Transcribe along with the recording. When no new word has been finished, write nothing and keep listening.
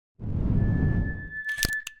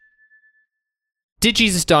Did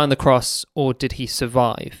Jesus die on the cross or did he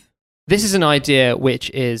survive? This is an idea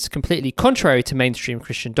which is completely contrary to mainstream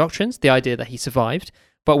Christian doctrines, the idea that he survived,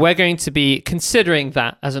 but we're going to be considering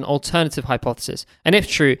that as an alternative hypothesis. And if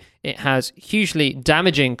true, it has hugely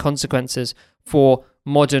damaging consequences for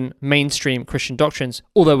modern mainstream Christian doctrines,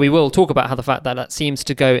 although we will talk about how the fact that that seems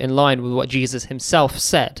to go in line with what Jesus himself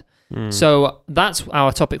said. So that's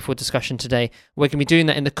our topic for discussion today. We're going to be doing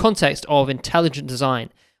that in the context of intelligent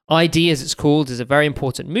design. ID, as it's called, is a very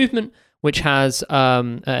important movement which has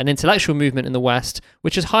an intellectual movement in the West,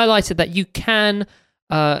 which has highlighted that you can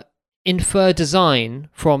infer design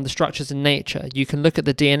from the structures in nature. You can look at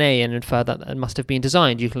the DNA and infer that it must have been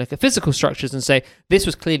designed. You can look at physical structures and say, this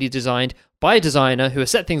was clearly designed by a designer who has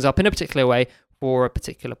set things up in a particular way for a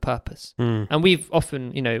particular purpose. And we've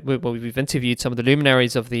often, we've interviewed some of the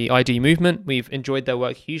luminaries of the ID movement. We've enjoyed their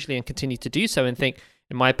work hugely and continue to do so, and think,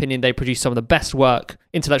 in my opinion, they produce some of the best work,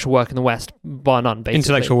 intellectual work in the West, bar none, basically.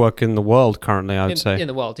 Intellectual work in the world currently, I would say. In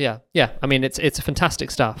the world, yeah. Yeah, I mean, it's fantastic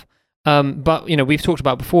stuff. But, we've talked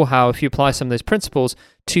about before how if you apply some of those principles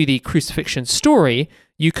to the crucifixion story,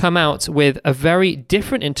 you come out with a very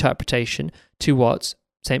different interpretation to what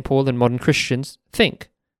St. Paul and modern Christians think.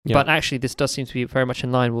 Yeah. But actually, this does seem to be very much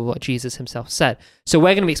in line with what Jesus himself said. So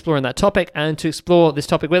we're going to be exploring that topic. And to explore this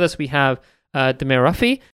topic with us, we have Damir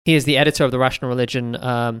Rafi. He is the editor of the Rational Religion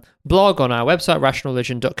blog on our website,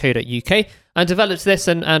 rationalreligion.co.uk, and developed this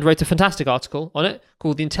and wrote a fantastic article on it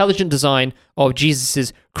called The Intelligent Design of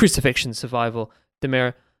Jesus' Crucifixion Survival.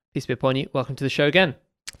 Damir, peace be upon you. Welcome to the show again.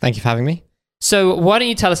 Thank you for having me. So why don't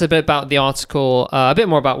you tell us a bit about the article, a bit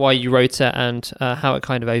more about why you wrote it and how it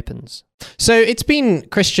kind of opens. So it's been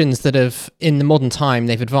Christians that have, in the modern time,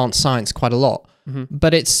 they've advanced science quite a lot.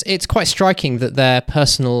 But it's quite striking that their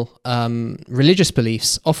personal religious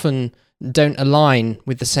beliefs often don't align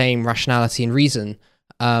with the same rationality and reason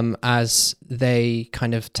as they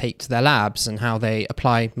kind of take to their labs and how they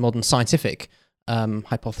apply modern scientific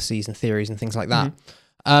hypotheses and theories and things like that.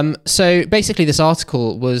 So basically, this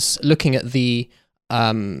article was looking at the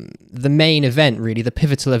main event, really, the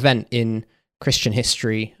pivotal event in Christian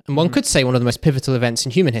history, and one could say one of the most pivotal events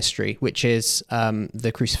in human history, which is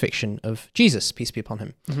the crucifixion of Jesus, peace be upon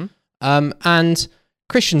him. And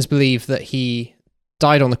Christians believe that he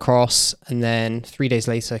died on the cross and then 3 days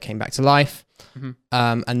later came back to life,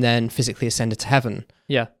 and then physically ascended to heaven.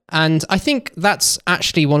 Yeah. And I think that's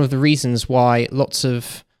actually one of the reasons why lots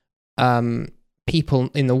of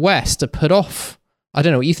people in the West are put off. I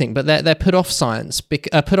don't know what you think, but they're put off science,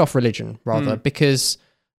 put off religion rather, because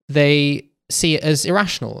they see it as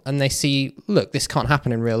irrational, and they see, look, this can't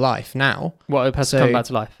happen in real life now. Well, a person come back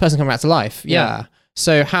to life. Person come back to life, yeah.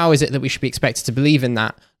 So how is it that we should be expected to believe in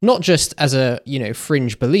that, not just as a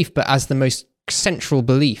fringe belief, but as the most central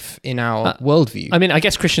belief in our worldview? I mean, I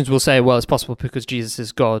guess Christians will say, well, it's possible because Jesus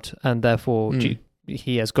is God, and therefore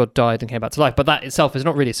he as God died and came back to life. But that itself is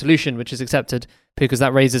not really a solution which is accepted, because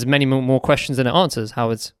that raises many more questions than it answers. How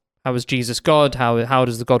is Jesus God? How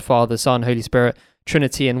does the God, Father, Son, Holy Spirit,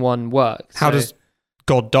 Trinity in one work? How does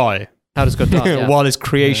God die? How does God die? While his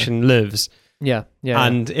creation lives. Yeah.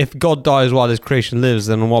 And if God dies while his creation lives,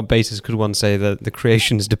 then on what basis could one say that the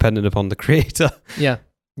creation is dependent upon the creator?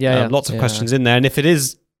 Lots of questions in there. And if it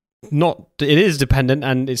is not, it is dependent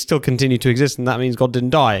and it still continued to exist, and that means God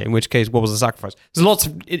didn't die, in which case, what was the sacrifice? There's lots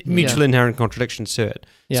of mutual inherent contradictions to it.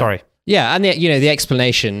 Sorry. Yeah, and the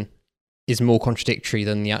explanation is more contradictory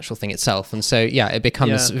than the actual thing itself. And so, it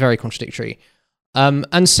becomes very contradictory.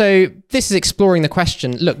 And so this is exploring the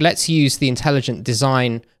question, look, let's use the intelligent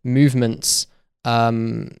design movements,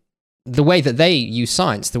 the way that they use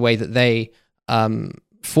science, the way that they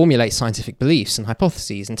formulate scientific beliefs and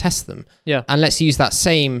hypotheses and test them. Yeah. And let's use that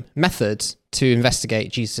same method to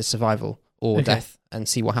investigate Jesus' survival or death and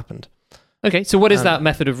see what happened. Okay, so what is that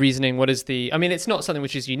method of reasoning? What is it's not something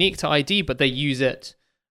which is unique to ID, but they use it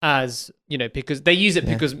as, because they use it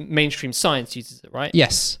because mainstream science uses it, right?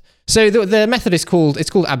 Yes. So the method is called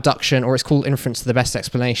abduction, or it's called inference to the best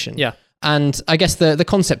explanation. Yeah. And I guess the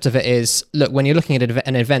concept of it is, look, when you're looking at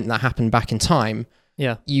an event that happened back in time,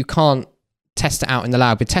 you can't test it out in the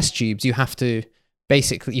lab with test tubes. You have to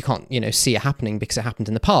basically, you can't, see it happening because it happened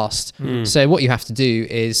in the past. So what you have to do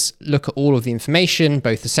is look at all of the information,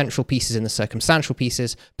 both the central pieces and the circumstantial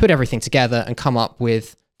pieces, put everything together and come up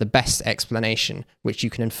with the best explanation, which you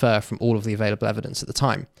can infer from all of the available evidence at the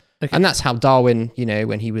time. Okay. And that's how Darwin,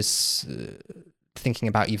 when he was thinking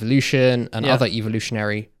about evolution and other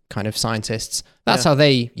evolutionary kind of scientists, that's how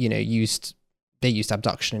they, used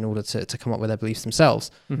abduction in order to come up with their beliefs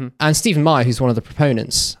themselves. And Stephen Meyer, who's one of the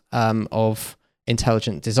proponents of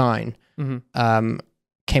intelligent design,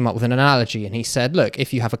 came up with an analogy, and he said, look,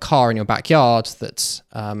 if you have a car in your backyard that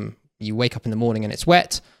you wake up in the morning and it's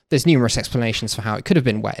wet, there's numerous explanations for how it could have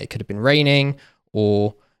been wet. It could have been raining,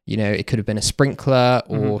 or it could have been a sprinkler,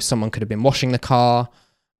 or someone could have been washing the car.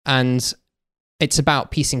 And it's about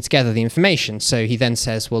piecing together the information. So he then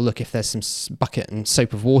says, well, look, if there's some bucket and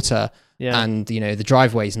soap of water and, the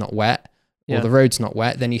driveway's not wet or the road's not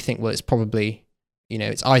wet, then you think, well, it's probably,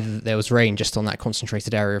 it's either that there was rain just on that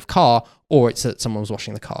concentrated area of car, or it's that someone was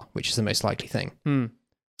washing the car, which is the most likely thing.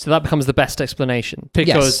 So that becomes the best explanation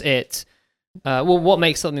because what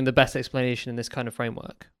makes something the best explanation in this kind of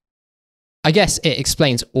framework? I guess it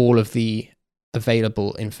explains all of the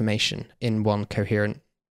available information in one coherent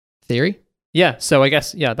theory. Yeah, so I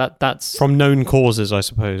guess, that's... From known causes, I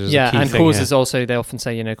suppose. And causes also, they often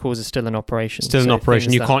say, cause is still in operation. Still in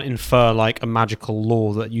operation. You can't infer like a magical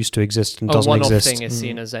law that used to exist and doesn't exist. One-off thing is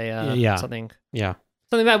seen as something... Yeah.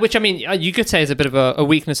 Something that, which, I mean, you could say is a bit of a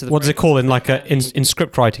weakness of the... What does it call in in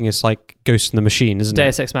script writing? It's like Ghost in the Machine, isn't it?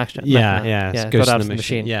 Deus Ex Machina. Yeah. It's Ghost in the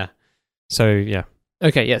Machine. Yeah. So, yeah.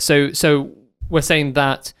 Okay, yeah. So we're saying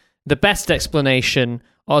that the best explanation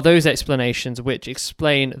are those explanations which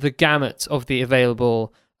explain the gamut of the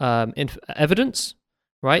available evidence,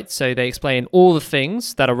 right? So they explain all the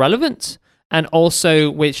things that are relevant, and also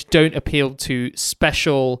which don't appeal to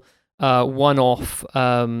special one-off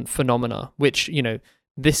phenomena, which,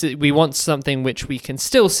 we want something which we can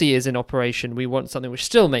still see is in operation. We want something which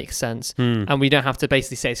still makes sense, and we don't have to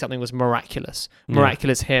basically say something was miraculous.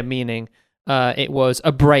 Miraculous here meaning it was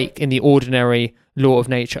a break in the ordinary law of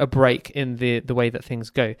nature, a break in the way that things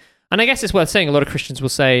go. And I guess it's worth saying, a lot of Christians will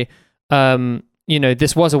say,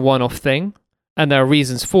 this was a one-off thing, and there are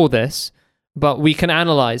reasons for this, but we can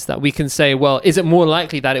analyze that. We can say, well, is it more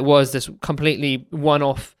likely that it was this completely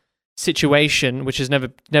one-off situation, which has never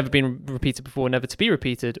been repeated before, never to be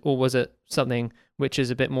repeated, or was it something which is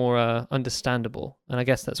a bit more understandable? And I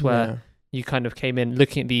guess that's where you kind of came in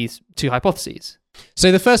looking at these two hypotheses.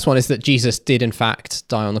 So the first one is that Jesus did in fact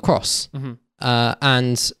die on the cross,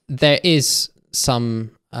 and there is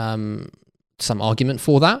some argument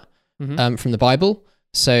for that from the Bible.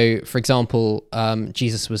 So, for example,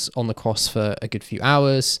 Jesus was on the cross for a good few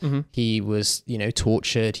hours. He was,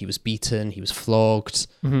 tortured. He was beaten. He was flogged.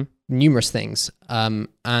 Numerous things,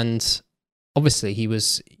 and obviously he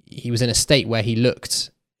was in a state where he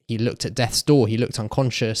looked at death's door. He looked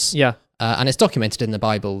unconscious. Yeah. And it's documented in the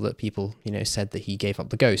Bible that people, said that he gave up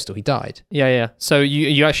the ghost or he died. Yeah. So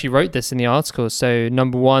you actually wrote this in the article. So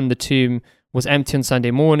number one, the tomb was empty on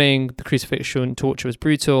Sunday morning. The crucifixion torture was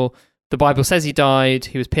brutal. The Bible says he died.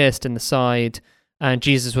 He was pierced in the side, and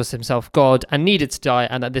Jesus was himself God and needed to die,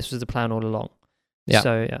 and that this was the plan all along. Yeah.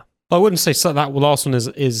 So yeah. I wouldn't say so. That last one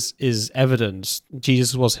is evidence.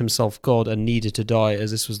 Jesus was himself God and needed to die,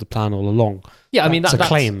 as this was the plan all along. Yeah, I mean that's a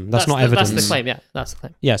claim. That's not evidence. That's the claim. Yeah, that's the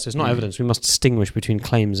claim. Yeah, so it's not evidence. We must distinguish between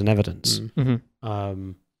claims and evidence.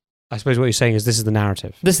 I suppose what you're saying is this is the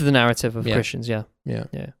narrative. This is the narrative of Christians. Yeah.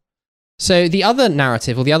 So the other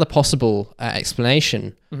narrative, or the other possible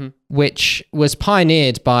explanation, which was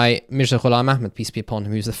pioneered by Mirza Ghulam Ahmad, peace be upon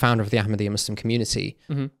him, who was the founder of the Ahmadiyya Muslim community,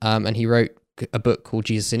 and he wrote a book called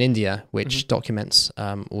Jesus in India, which documents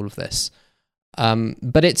all of this.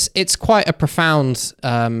 But it's quite a profound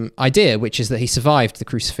idea, which is that he survived the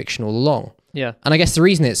crucifixion all along. Yeah. And I guess the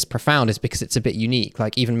reason it's profound is because it's a bit unique.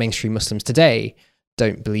 Like, even mainstream Muslims today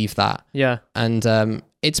don't believe that. Yeah. And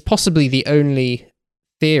it's possibly the only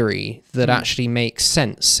theory that actually makes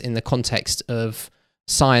sense in the context of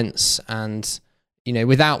science, and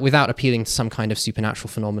without appealing to some kind of supernatural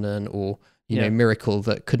phenomenon or miracle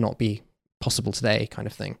that could not be possible today, kind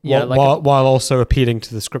of thing. Yeah, while also appealing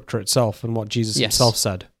to the scripture itself and what Jesus himself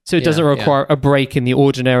said. So it doesn't require a break in the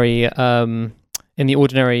ordinary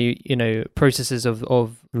processes of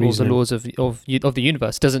all the laws of the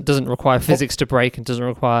universe. Doesn't require physics to break, and doesn't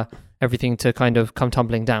require everything to kind of come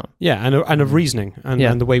tumbling down. Yeah, and of reasoning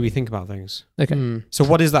and the way we think about things. Okay. So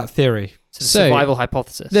what is that theory? So survival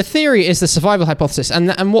hypothesis. The theory is the survival hypothesis,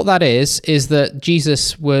 and what that is that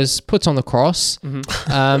Jesus was put on the cross,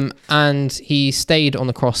 and he stayed on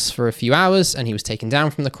the cross for a few hours, and he was taken down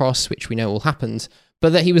from the cross, which we know all happened,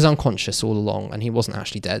 but that he was unconscious all along, and he wasn't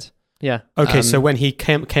actually dead. Yeah. Okay, so when he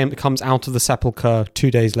comes out of the sepulchre 2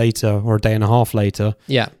 days later, or a day and a half later,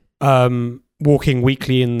 walking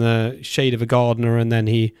weakly in the shade of a gardener, and then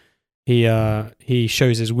he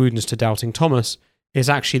shows his wounds to doubting Thomas, is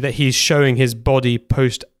actually that he's showing his body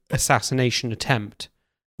post-assassination attempt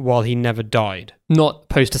while he never died. Not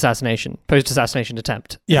post-assassination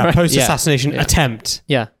attempt. Yeah, post-assassination attempt.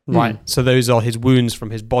 Yeah. Right. So those are his wounds from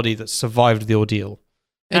his body that survived the ordeal.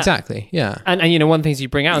 Exactly, yeah. And one of the things you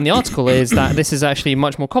bring out in the article is that this is actually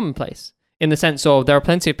much more commonplace in the sense of there are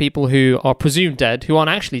plenty of people who are presumed dead who aren't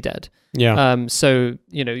actually dead. Yeah. So,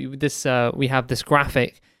 this we have this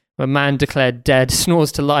graphic where a man declared dead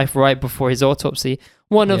snores to life right before his autopsy.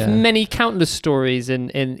 One of many countless stories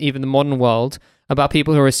in even the modern world about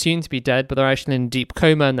people who are assumed to be dead, but they're actually in deep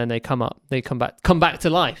coma, and then they come back to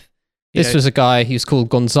life. This was a guy who's called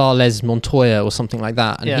Gonzalez Montoya or something like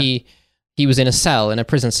that, and he was in a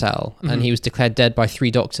prison cell, and he was declared dead by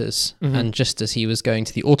 3 doctors. And just as he was going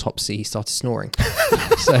to the autopsy, he started snoring.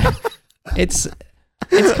 So it's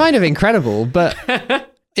kind of incredible, but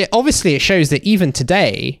obviously it shows that even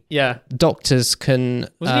today, doctors can.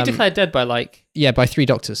 Was he declared dead by by 3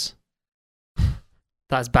 doctors.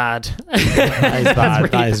 That's bad. That is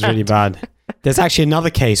bad. That is really bad. There's actually another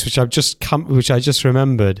case which I just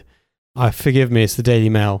remembered. Forgive me, it's the Daily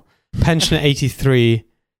Mail. Pensioner 83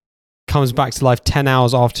 comes back to life 10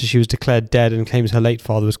 hours after she was declared dead and claims her late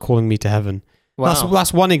father was calling me to heaven. Wow.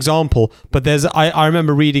 That's one example, but I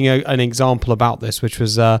remember reading an example about this, which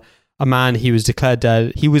was a man, he was declared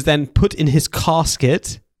dead. He was then put in his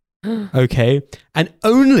casket, okay, and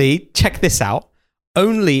only, check this out,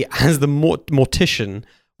 only as the mortician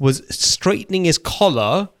was straightening his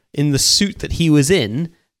collar in the suit that he was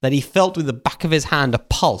in, that he felt with the back of his hand a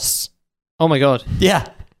pulse. Oh my God. Yeah.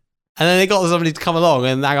 And then they got somebody to come along,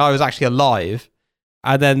 and that guy was actually alive.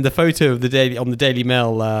 And then the photo of the Daily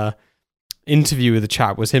Mail interview with the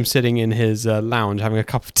chap was him sitting in his lounge having a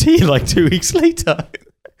cup of tea 2 weeks later.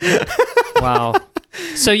 Wow.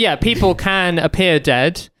 So people can appear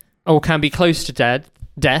dead or can be close to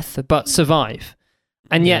death, but survive.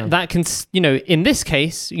 And yet that can, in this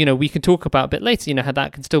case, we can talk about a bit later, how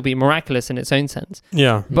that can still be miraculous in its own sense.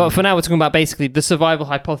 Yeah. But for now, we're talking about basically the survival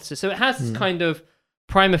hypothesis. So it has this kind of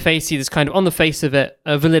prima facie, this kind of on the face of it,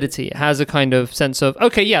 validity. It has a kind of sense of,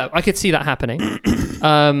 okay, yeah, I could see that happening.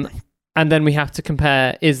 And then we have to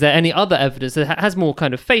compare, is there any other evidence that has more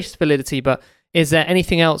kind of face validity, but is there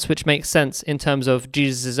anything else which makes sense in terms of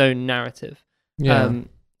Jesus' own narrative? Yeah.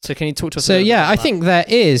 So can you talk to us? So I think there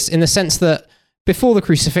is, in the sense that before the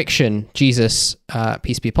crucifixion, Jesus,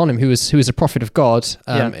 peace be upon him, who was a prophet of God,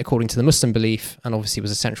 according to the Muslim belief, and obviously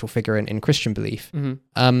was a central figure in Christian belief,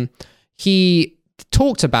 he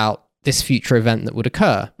talked about this future event that would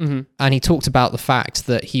occur, and he talked about the fact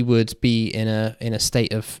that he would be in a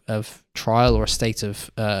state of trial or a state of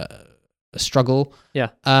a struggle. Yeah.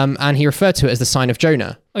 And he referred to it as the sign of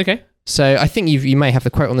Jonah. Okay. So I think you may have the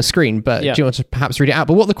quote on the screen, but do you want to perhaps read it out?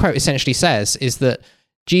 But what the quote essentially says is that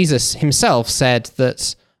Jesus himself said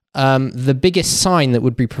that the biggest sign that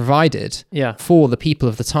would be provided for the people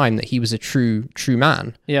of the time that he was a true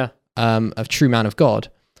man, a true man of God,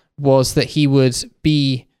 was that he would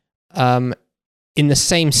be in the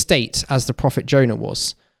same state as the prophet Jonah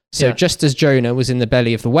was. So just as Jonah was in the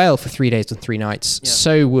belly of the whale for 3 days and 3 nights,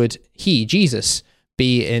 so would he, Jesus,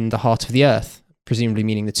 be in the heart of the earth, presumably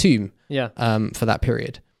meaning the tomb, for that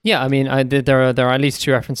period. Yeah, I mean, there are at least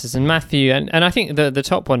 2 references in Matthew, and I think the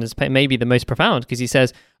top one is maybe the most profound, because he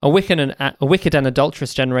says, a wicked and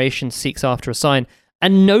adulterous generation seeks after a sign,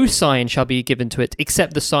 and no sign shall be given to it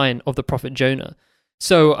except the sign of the prophet Jonah.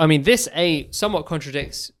 So, I mean, this somewhat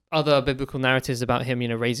contradicts other biblical narratives about him,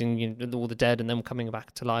 raising all the dead and them coming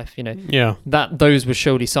back to life. That those were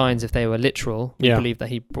surely signs if they were literal. We believe that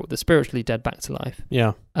he brought the spiritually dead back to life.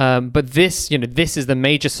 Yeah. But this, this is the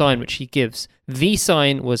major sign which he gives. The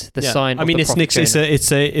sign was the sign. I mean, it's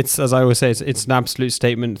as I always say, it's an absolute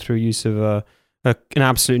statement through use of an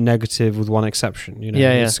absolute negative with one exception.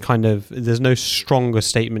 It's kind of, there's no stronger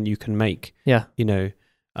statement you can make. Yeah.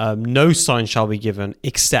 No sign shall be given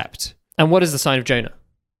except. And what is the sign of Jonah?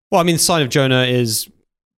 Well, I mean, the sign of Jonah is,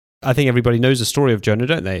 I think everybody knows the story of Jonah,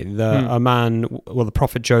 don't they? The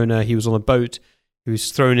prophet Jonah, he was on a boat, he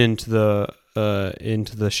was thrown into the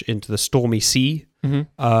stormy sea,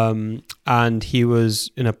 and he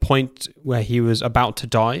was in a point where he was about to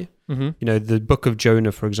die. The book of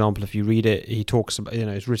Jonah, for example, if you read it, he talks about,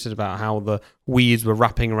 it's written about how the weeds were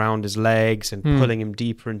wrapping around his legs and pulling him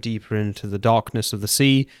deeper and deeper into the darkness of the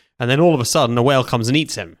sea, and then all of a sudden a whale comes and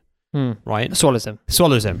eats him. Right? Swallows him.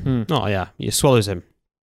 Oh, yeah. He swallows him.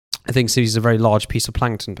 I think so. He's a very large piece of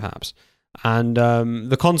plankton, perhaps. And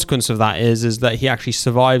the consequence of that is that he actually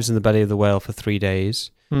survives in the belly of the whale for 3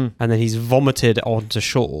 days, and then he's vomited onto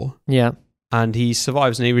shore. Yeah. And he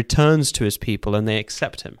survives, and he returns to his people, and they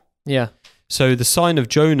accept him. Yeah. So the sign of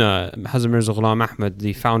Jonah, Hazrat Mirza Ghulam Ahmad,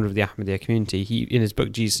 the founder of the Ahmadiyya community, he in his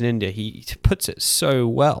book Jesus in India, he puts it so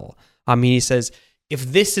well. I mean, he says, if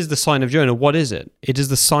this is the sign of Jonah, what is it? It is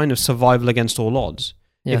the sign of survival against all odds.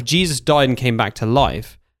 Yeah. If Jesus died and came back to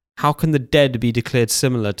life, how can the dead be declared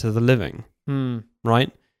similar to the living?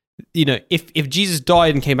 Right? If Jesus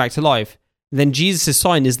died and came back to life, then Jesus'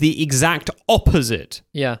 sign is the exact opposite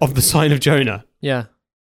of the sign of Jonah. Yeah.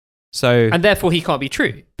 So, and therefore he can't be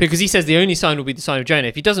true, because he says the only sign will be the sign of Jonah.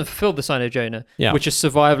 If he doesn't fulfill the sign of Jonah, which is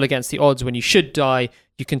survival against the odds, when you should die,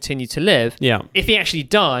 you continue to live. Yeah. If he actually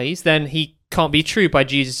dies, then he can't be true by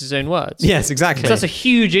Jesus' own words. Yes, exactly. So that's a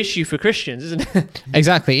huge issue for Christians, isn't it?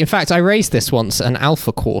 Exactly. In fact, I raised this once an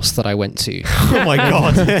alpha course that I went to. Oh my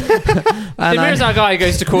God. There's our guy who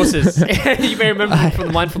goes to courses. You may remember him from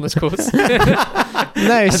the mindfulness course.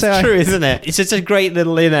 That's true, isn't it? It's just a great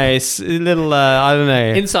little, I don't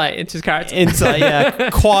know. Insight into his character. Insight, yeah.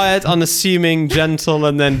 Quiet, unassuming, gentle,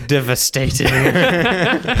 and then devastating.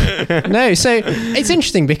 No, so it's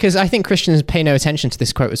interesting because I think Christians pay no attention to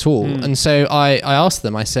this quote at all. And so I asked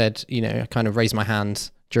them, I said, I kind of raised my hand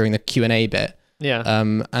during the Q&A bit. Yeah.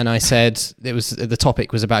 And I said, the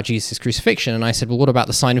topic was about Jesus' crucifixion. And I said, well, what about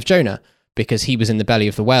the sign of Jonah? Because he was in the belly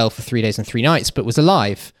of the whale for 3 days and 3 nights, but was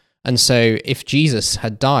alive. And so if Jesus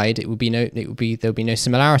had died, there would be no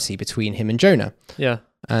similarity between him and Jonah. Yeah.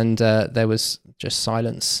 And there was just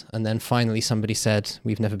silence. And then finally somebody said,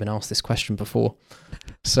 we've never been asked this question before.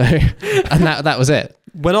 So, and that was it.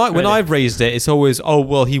 When I've raised it, it's always,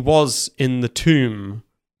 he was in the tomb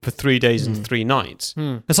for 3 days and 3 nights.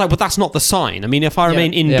 It's like, but that's not the sign. I mean, if I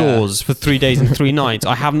remain indoors for 3 days and 3 nights,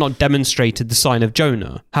 I have not demonstrated the sign of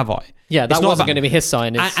Jonah, have I? Yeah, that wasn't going to be his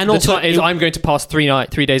sign. I'm going to pass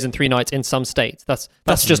 3 days and 3 nights in some states. That's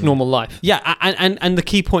just normal life. Yeah, and the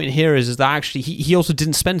key point here is that actually he also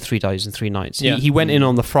didn't spend 3 days and 3 nights. He went in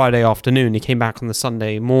on the Friday afternoon. He came back on the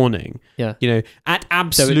Sunday morning. Yeah, at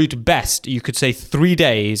absolute best, you could say 3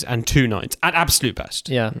 days and 2 nights. At absolute best.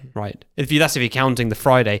 Yeah, right. If you're counting the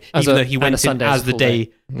Friday, even though he went in as the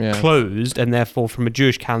day closed, and therefore from a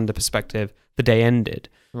Jewish calendar perspective, the day ended.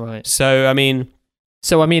 Right. So I mean,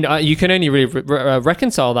 you can only really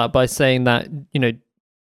reconcile that by saying that,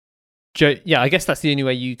 I guess that's the only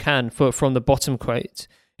way you can from the bottom quote.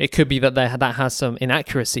 It could be that that has some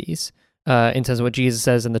inaccuracies in terms of what Jesus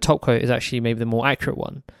says, and the top quote is actually maybe the more accurate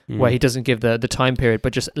one, where he doesn't give the time period,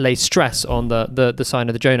 but just lays stress on the sign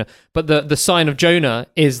of the Jonah. But the sign of Jonah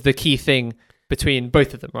is the key thing between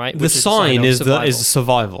both of them, right? The sign is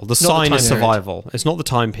survival. The sign is survival. It's not the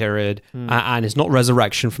time period, and it's not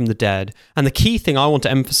resurrection from the dead. And the key thing I want to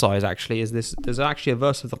emphasize actually is this. There's actually a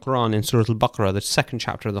verse of the Quran in Surah Al-Baqarah, the second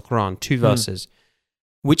chapter of the Quran, 2 verses,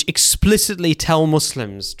 which explicitly tell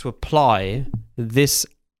Muslims to apply this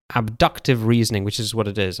abductive reasoning, which is what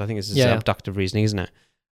it is. I think it's abductive reasoning, isn't it?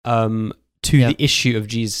 To the issue of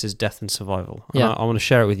Jesus' death and survival. Yeah. I want to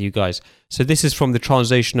share it with you guys. So this is from the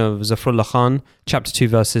translation of Zafrullah Khan, chapter 2,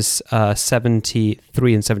 verses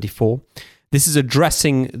 73 and 74. This is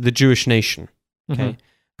addressing the Jewish nation. Okay,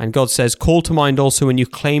 and God says, "Call to mind also when you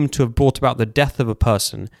claim to have brought about the death of a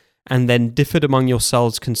person, and then differed among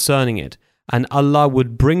yourselves concerning it, and Allah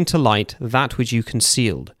would bring to light that which you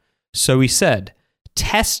concealed. So he said,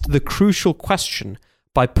 test the crucial question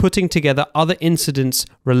by putting together other incidents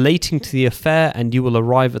relating to the affair, and you will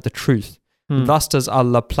arrive at the truth. Thus does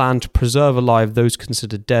Allah plan to preserve alive those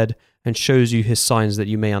considered dead, and shows you his signs that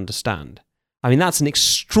you may understand." I mean, that's an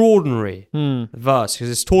extraordinary verse,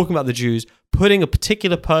 because it's talking about the Jews putting a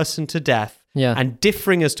particular person to death and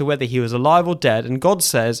differing as to whether he was alive or dead. And God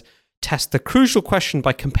says, test the crucial question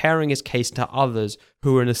by comparing his case to others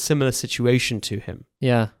who are in a similar situation to him.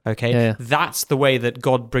 Yeah. Okay? Yeah. That's the way that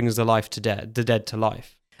God brings the dead to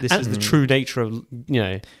life. This is the true nature of,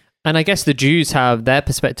 And I guess the Jews have their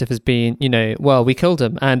perspective as being, we killed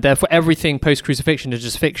him, and therefore everything post-crucifixion is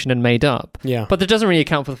just fiction and made up. Yeah. But that doesn't really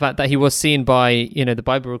account for the fact that he was seen by, the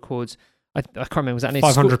Bible records, I can't remember, was that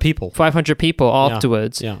 500 people. 500 people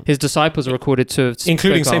afterwards. Yeah. His disciples are recorded to...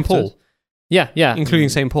 Including St. Paul. Yeah. Including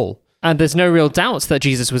St. Paul. And there's no real doubts that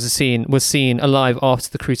Jesus was seen alive after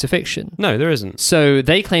the crucifixion. No, there isn't. So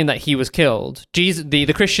they claim that he was killed.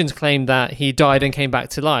 The Christians claim that he died and came back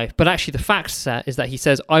to life. But actually the fact set is that he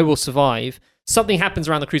says, I will survive. Something happens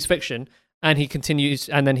around the crucifixion, and he continues,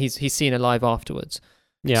 and then he's seen alive afterwards.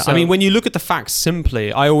 Yeah, so, I mean, when you look at the facts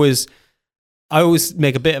simply, I always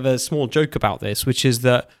make a bit of a small joke about this, which is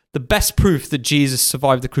that the best proof that Jesus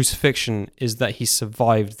survived the crucifixion is that he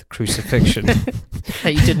survived the crucifixion.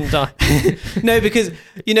 That he didn't die. No, because,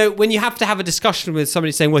 when you have to have a discussion with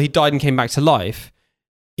somebody saying, well, he died and came back to life,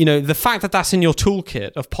 the fact that that's in your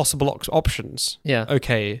toolkit of possible options. Yeah.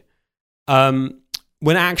 Okay.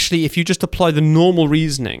 When actually, if you just apply the normal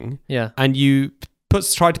reasoning and you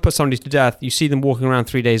try to put somebody to death, you see them walking around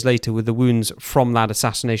 3 days later with the wounds from that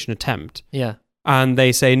assassination attempt. Yeah. and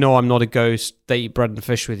they say, no, I'm not a ghost, they eat bread and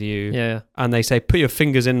fish with you, and they say, put your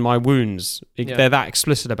fingers in my wounds. They're that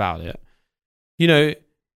explicit about it. You know,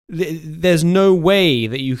 there's no way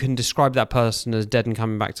that you can describe that person as dead and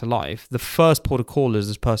coming back to life. The first port of call is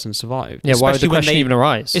this person survived. Yeah, why would the question even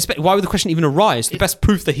arise? Why would the question even arise? The best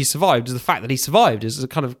proof that he survived is the fact that he survived. Is a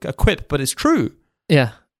kind of a quip, but it's true.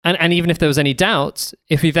 Yeah. And even if there was any doubts,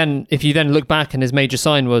 if you then look back and his major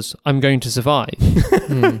sign was, I'm going to survive,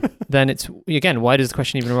 then it's, again, why does the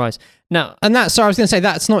question even arise? Now, and I was going to say,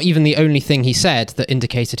 that's not even the only thing he said that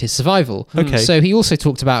indicated his survival. Okay. So he also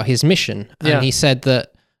talked about his mission, and he said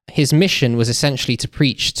that his mission was essentially to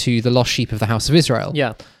preach to the lost sheep of the house of Israel.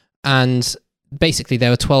 Yeah. And basically there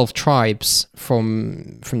were 12 tribes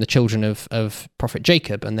from the children of Prophet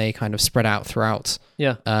Jacob, and they kind of spread out throughout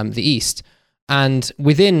the east. And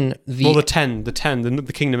within the 10,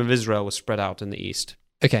 the kingdom of Israel was spread out in the east.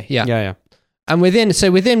 Okay, yeah. Yeah. And within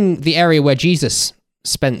the area where Jesus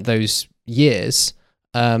spent those years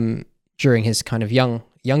during his kind of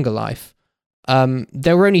younger life,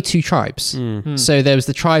 there were only 2 tribes. So there was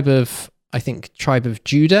the tribe of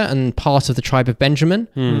Judah and part of the tribe of Benjamin,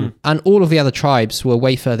 and all of the other tribes were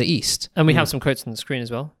way further east. And we have some quotes on the screen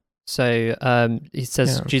as well. So he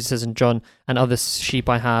says, Jesus says in John, and other sheep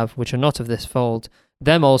I have, which are not of this fold,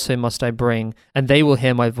 them also must I bring, and they will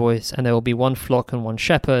hear my voice, and there will be one flock and one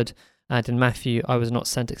shepherd. And in Matthew, I was not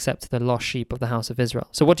sent except to the lost sheep of the house of Israel.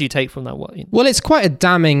 So what do you take from that? Well, it's quite a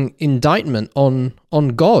damning indictment on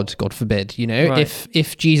God forbid, you know, right.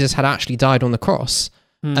 if Jesus had actually died on the cross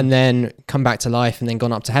and then come back to life and then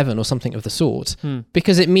gone up to heaven or something of the sort,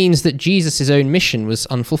 because it means that Jesus' own mission was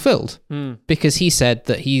unfulfilled, because he said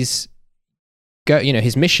that his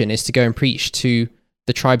mission is to go and preach to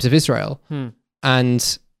the tribes of Israel.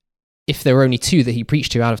 And if there were only 2 that he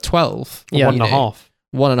preached to out of 12,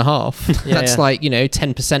 1.5. That's like,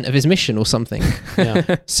 10% of his mission or something.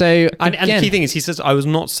 So, and the key thing is, he says, I was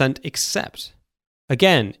not sent except.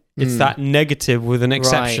 Again, it's that negative with an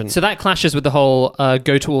exception. Right. So that clashes with the whole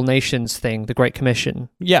go to all nations thing, the Great Commission.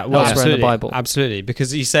 Yeah, well, absolutely. In the Bible. Absolutely.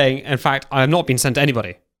 Because he's saying, in fact, I have not been sent to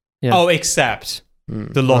anybody. Yeah. Oh, except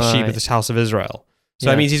the lost sheep of this house of Israel. So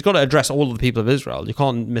that means he's got to address all of the people of Israel. You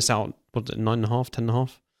can't miss out, 9.5,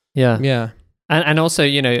 10.5? Yeah. Yeah. And also,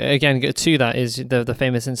 again, to that is the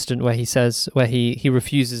famous incident where he says, where he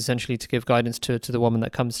refuses essentially to give guidance to the woman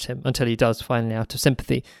that comes to him until he does finally out of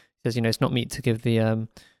sympathy. He says, it's not meet to give the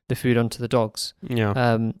food onto the dogs.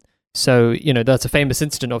 Yeah. So, that's a famous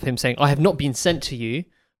incident of him saying, I have not been sent to you,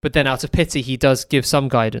 but then out of pity, he does give some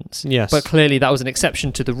guidance. Yes. But clearly that was an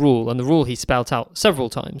exception to the rule, and the rule he spelt out several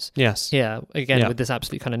times. Yes. Yeah. Again, with this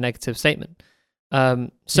absolute kind of negative statement.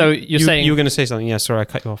 So you're saying... You were going to say something. Yeah, sorry, I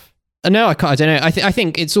cut you off. No, I don't know. I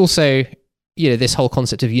think it's also, this whole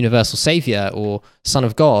concept of universal savior or son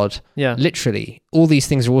of God. Yeah. Literally, all these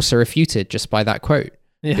things are also refuted just by that quote.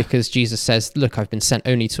 Yeah. Because Jesus says, look, I've been sent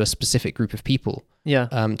only to a specific group of people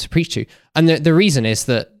to preach to. And the reason is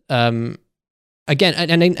that, again,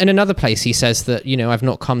 and in another place he says that, I've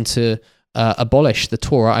not come to abolish the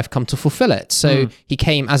Torah, I've come to fulfill it. So he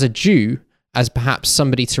came as a Jew, as perhaps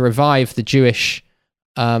somebody to revive the Jewish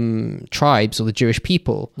tribes or the Jewish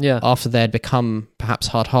people after they'd become perhaps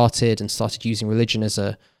hard-hearted and started using religion as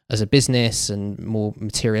a business and more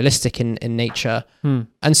materialistic in nature.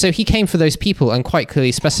 And so he came for those people and quite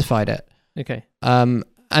clearly specified it. Okay. And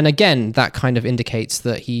again, that kind of indicates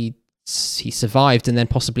that he survived and then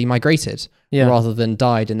possibly migrated rather than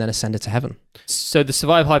died and then ascended to heaven. So the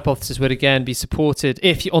survival hypothesis would again be supported,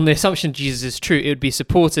 if on the assumption Jesus is true, it would be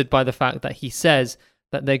supported by the fact that he says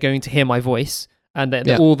that they're going to hear my voice and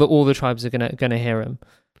that all the tribes are going to hear him.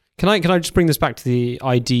 Can I just bring this back to the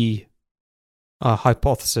ID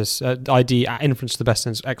hypothesis, ID inference to the best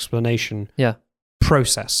sense explanation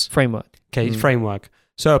process framework. Okay, framework.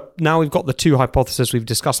 So now we've got the 2 hypotheses we've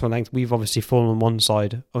discussed at length. We've obviously fallen on one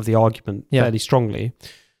side of the argument fairly strongly.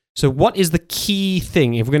 So what is the key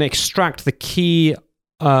thing, if we're going to extract the key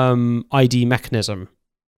ID mechanism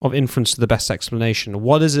of inference to the best explanation,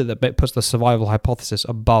 what is it that puts the survival hypothesis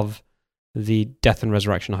above the death and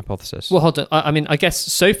resurrection hypothesis? Well, hold on. I guess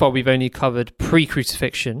so far we've only covered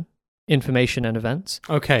pre-crucifixion information and events.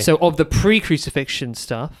 Okay. So of the pre-crucifixion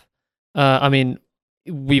stuff,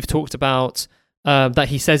 we've talked about that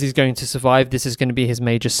he says he's going to survive. This is going to be his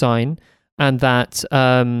major sign, and that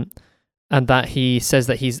he says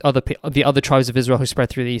that the other tribes of Israel who spread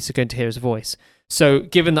through the east are going to hear his voice. So,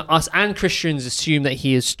 given that us and Christians assume that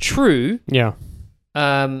he is true,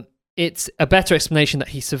 it's a better explanation that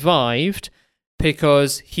he survived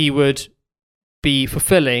because he would be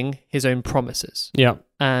fulfilling his own promises. Yeah.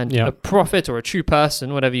 And a prophet or a true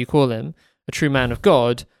person, whatever you call him, a true man of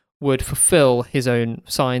God, would fulfill his own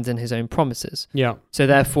signs and his own promises. Yeah. So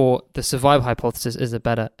therefore, the survival hypothesis is a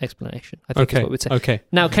better explanation, I think is what we'd say. Okay.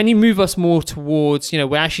 Now, can you move us more towards,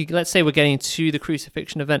 we're actually, let's say we're getting to the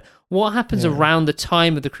crucifixion event. What happens around the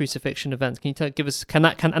time of the crucifixion event? Can you give us, can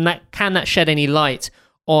that shed any light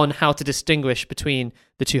on how to distinguish between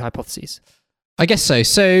the two hypotheses? I guess so.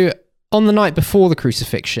 So on the night before the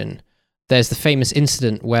crucifixion, there's the famous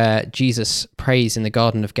incident where Jesus prays in the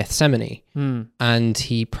Garden of Gethsemane, and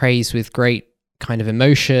he prays with great kind of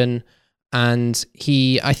emotion. And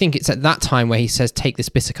I think it's at that time where he says, "Take this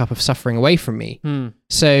bitter cup of suffering away from me."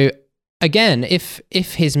 So again, if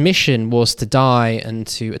his mission was to die and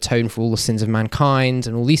to atone for all the sins of mankind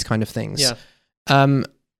and all these kind of things,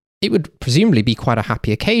 it would presumably be quite a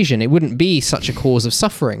happy occasion. It wouldn't be such a cause of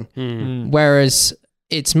suffering. Whereas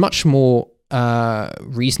it's much more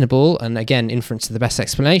reasonable, and again, inference to the best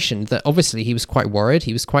explanation, that obviously he was quite worried,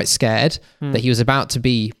 he was quite scared that he was about to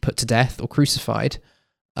be put to death or crucified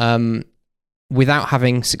without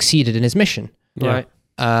having succeeded in his mission. Right.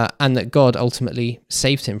 And that God ultimately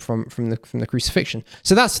saved him from the crucifixion.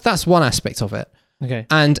 So that's one aspect of it. Okay.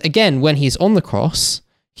 And again, when he's on the cross,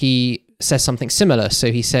 he says something similar.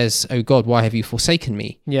 So he says, "Oh God, why have you forsaken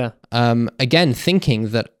me?" Yeah. Again, thinking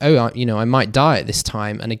that, I might die at this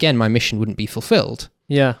time, and again, my mission wouldn't be fulfilled.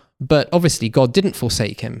 Yeah. But obviously, God didn't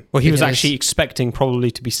forsake him. Well, he was actually expecting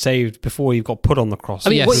probably to be saved before he got put on the cross.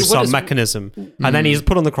 I mean, through some mechanism. And then he's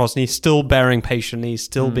put on the cross, and he's still bearing patiently. He's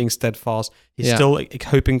still being steadfast. He's still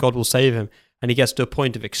hoping God will save him. And he gets to a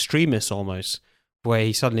point of extremis almost, where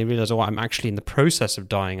he suddenly realizes, I'm actually in the process of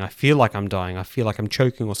dying. I feel like I'm dying. I feel like I'm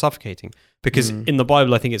choking or suffocating. Because in the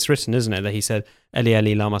Bible, I think it's written, isn't it, that he said, "Eli,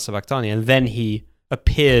 Eli, lama sabachthani," and then he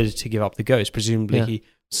appeared to give up the ghost. Presumably he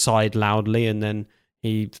sighed loudly, and then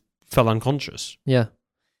he fell unconscious. Yeah.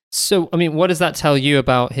 So, I mean, what does that tell you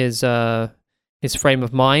about his frame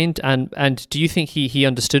of mind? And do you think he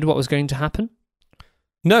understood what was going to happen?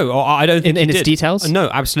 No, I don't think in its details? No,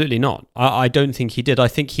 absolutely not. I don't think he did. I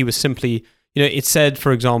think he was simply... it said,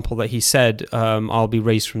 for example, that he said, "I'll be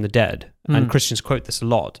raised from the dead." And Christians quote this a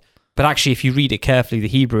lot. But actually, if you read it carefully, the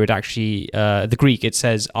Hebrew, the Greek, it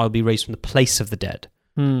says, "I'll be raised from the place of the dead."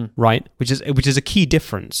 Right? Which is a key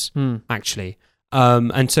difference, actually.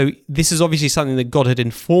 And so this is obviously something that God had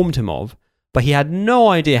informed him of, but he had no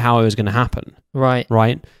idea how it was going to happen. Right.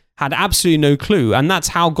 Right? Had absolutely no clue. And that's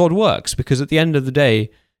how God works, because at the end of the day,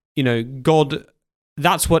 God...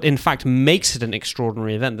 That's what, in fact, makes it an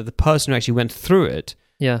extraordinary event, that the person who actually went through it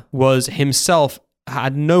was himself,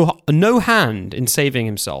 had no hand in saving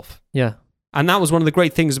himself. Yeah. And that was one of the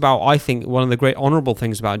great things about, I think, one of the great honorable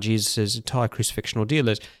things about Jesus' entire crucifixion ordeal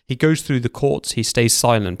is he goes through the courts, he stays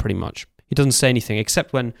silent pretty much. He doesn't say anything,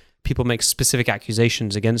 except when people make specific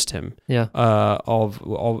accusations against him of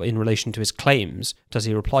in relation to his claims, does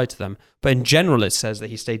he reply to them. But in general, it says that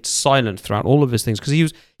he stayed silent throughout all of his things,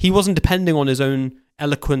 because he wasn't depending on his own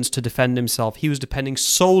eloquence to defend himself. He was depending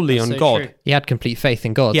solely on God. True. He had complete faith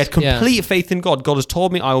in God. He had complete faith in God. God has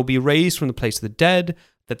told me I will be raised from the place of the dead,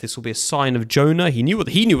 that this will be a sign of Jonah. He knew what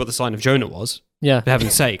the sign of Jonah was. Yeah. For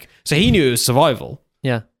heaven's sake. So he knew it was survival.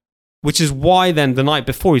 Yeah. Which is why then the night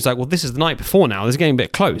before, he's like, well, this is the night before now. This is getting a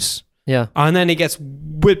bit close. Yeah. And then he gets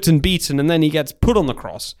whipped and beaten, and then he gets put on the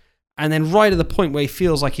cross. And then right at the point where he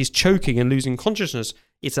feels like he's choking and losing consciousness,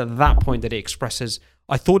 it's at that point that he expresses,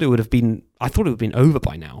 I thought it would have been over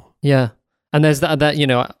by now. Yeah. And there's that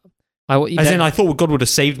I thought God would have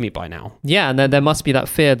saved me by now. Yeah, and then there must be that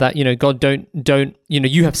fear that, God, don't,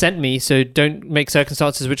 you have sent me, so don't make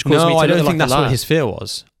circumstances which cause me to No, I don't look think like that's what his fear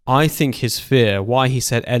was. I think his fear, why he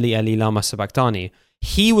said, "Eli, Eli, lama sabachthani,"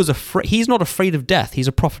 he's not afraid of death. He's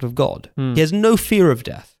a prophet of God. He has no fear of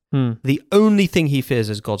death. The only thing he fears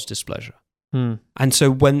is God's displeasure. And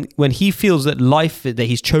so when he feels that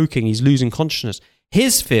he's choking, he's losing consciousness,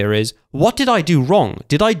 his fear is, what did I do wrong?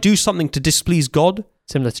 Did I do something to displease God?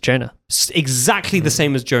 Similar to Jonah. Exactly the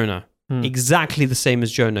same as Jonah. Exactly the same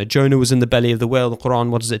as Jonah. Jonah was in the belly of the whale. The Quran,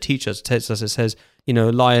 what does it teach us? It says,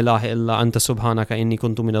 La ilaha illa anta subhanaka inni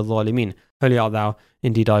kuntu min al-zalimin. Holy art thou,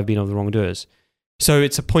 indeed I have been of the wrongdoers. So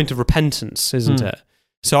it's a point of repentance, isn't it?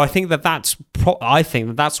 So I think that's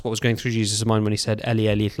what was going through Jesus' mind when he said,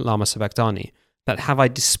 "Eli, Eli, lama sabachthani," that have I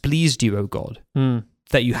displeased you, O God,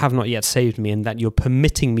 that you have not yet saved me, and that you're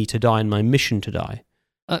permitting me to die in my mission to die.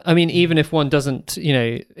 I mean, even if one doesn't,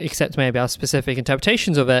 accept maybe our specific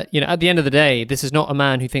interpretations of it, at the end of the day, this is not a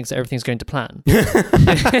man who thinks that everything's going to plan.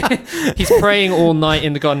 He's praying all night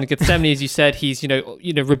in the Garden of Gethsemane, as you said. He's,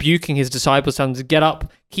 rebuking his disciples, telling them to get up,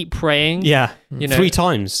 keep praying. Yeah, 3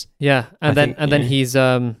 times. Yeah, and then he's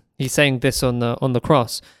saying this on the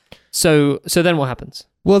cross. So then what happens?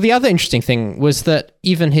 Well, the other interesting thing was that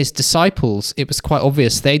even his disciples, it was quite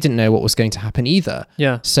obvious they didn't know what was going to happen either.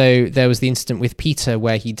 Yeah. So there was the incident with Peter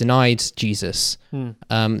where he denied Jesus.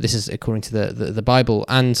 This is according to the Bible.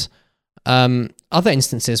 And other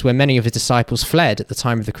instances where many of his disciples fled at the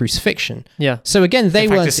time of the crucifixion. Yeah. So again, they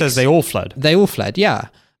weren't... it says they all fled. They all fled, yeah.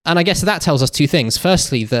 And I guess that tells us two things.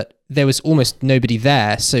 Firstly, that there was almost nobody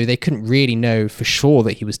there, so they couldn't really know for sure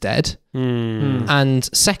that he was dead. And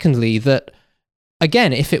secondly, that...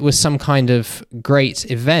 Again, if it was some kind of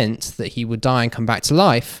great event that he would die and come back to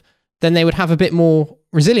life, then they would have a bit more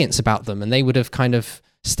resilience about them, and they would have kind of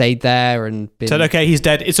stayed there and been... Said, okay, he's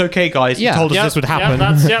dead. It's okay, guys. Yeah. He told us this would happen.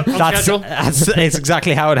 That's it's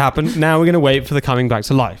exactly how it happened. Now we're going to wait for the coming back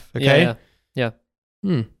to life. Okay? Yeah.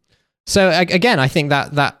 So again, I think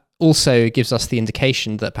that also gives us the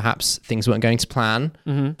indication that perhaps things weren't going to plan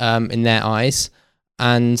in their eyes,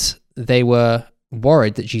 and they were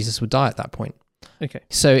worried that Jesus would die at that point. Okay.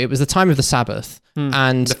 So it was the time of the Sabbath,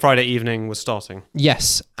 and the Friday evening was starting.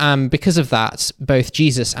 Yes, because of that, both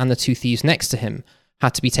Jesus and the two thieves next to him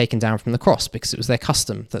had to be taken down from the cross because it was their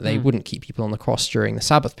custom that they wouldn't keep people on the cross during the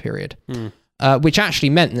Sabbath period, which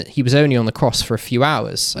actually meant that he was only on the cross for a few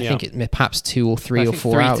hours. I think it perhaps 2 or 3 or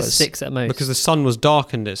 4 hours. 3 to 6 at most. Because the sun was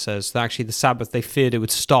darkened, it says. That actually the Sabbath, they feared it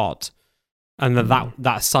would start. And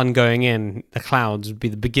that sun going in, the clouds, would be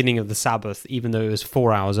the beginning of the Sabbath, even though it was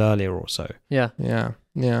 4 hours earlier or so. Yeah.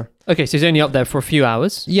 Okay, so he's only up there for a few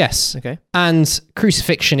hours. Yes. Okay. And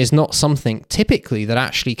crucifixion is not something typically that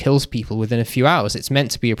actually kills people within a few hours. It's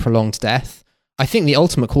meant to be a prolonged death. I think the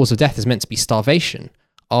ultimate cause of death is meant to be starvation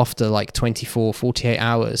after like 24, 48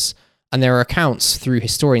 hours. And there are accounts through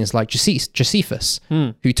historians like Josephus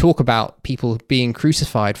who talk about people being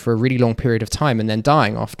crucified for a really long period of time and then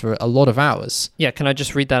dying after a lot of hours. Yeah, can I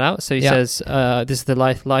just read that out? So he says, this is the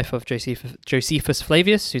life of Josephus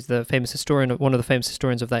Flavius, who's the famous historian, one of the famous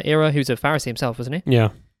historians of that era, who's a Pharisee himself, wasn't he? Yeah.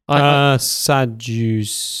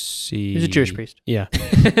 Sadducee. He's a Jewish priest. Yeah.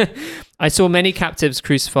 I saw many captives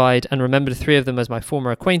crucified and remembered 3 of them as my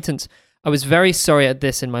former acquaintance. I was very sorry at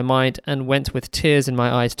this in my mind and went with tears in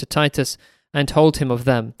my eyes to Titus and told him of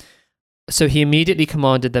them. So he immediately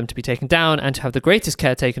commanded them to be taken down and to have the greatest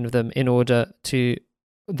care taken of them in order to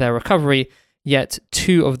their recovery. Yet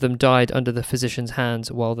 2 of them died under the physician's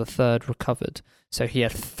hands while the 3rd recovered. So he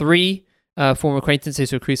had 3 former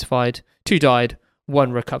acquaintances who were crucified, 2 died,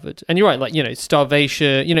 1 recovered. And you're right, like,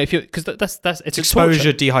 starvation, if you, because it's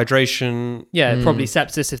exposure, dehydration. Yeah, probably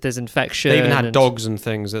sepsis if there's infection. They even had dogs and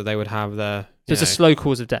things that they would have there. So it's a slow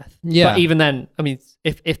cause of death. Yeah. But even then, I mean,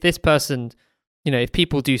 if this person, if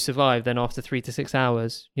people do survive, then after 3 to 6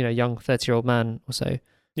 hours, young 30-year-old man or so,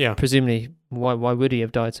 presumably, why would he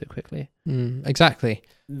have died so quickly? Exactly.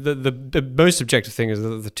 The most subjective thing is that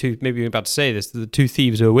the 2, maybe you're about to say this, the 2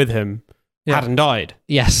 thieves who were with him hadn't died.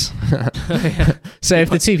 Yes. So if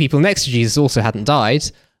the 2 people next to Jesus also hadn't died,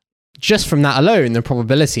 just from that alone, the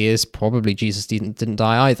probability is probably Jesus didn't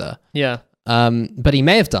die either. Yeah. But he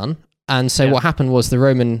may have done. And so what happened was the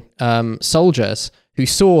Roman soldiers who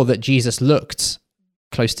saw that Jesus looked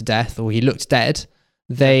close to death or he looked dead,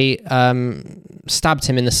 they stabbed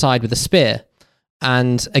him in the side with a spear.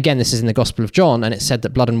 And again, this is in the Gospel of John, and it said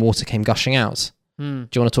that blood and water came gushing out. Do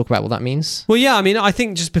you want to talk about what that means? Well, yeah, I mean, I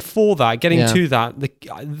think just before that, getting to that,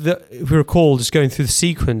 if we recall, just going through the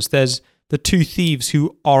sequence, there's the 2 thieves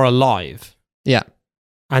who are alive. Yeah.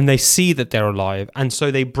 And they see that they're alive, and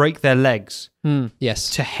so they break their legs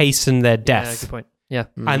yes, to hasten their death. Yeah, good point. Yeah.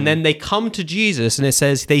 And then they come to Jesus, and it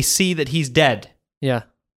says they see that he's dead. Yeah.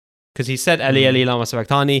 Because he said, Eli, Eli, lama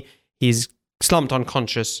sabachthani. He's slumped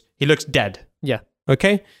unconscious. He looks dead. Yeah.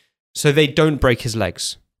 Okay? So they don't break his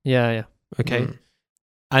legs. Yeah. Okay?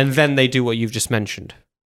 And then they do what you've just mentioned,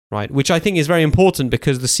 right? Which I think is very important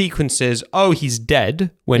because the sequence is, he's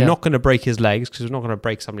dead. We're not going to break his legs because we're not going to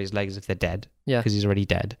break somebody's legs if they're dead. Yeah. Because he's already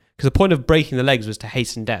dead. Because the point of breaking the legs was to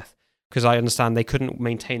hasten death. Because I understand they couldn't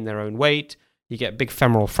maintain their own weight. You get big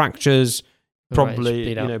femoral fractures,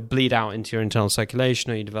 probably bleed out into your internal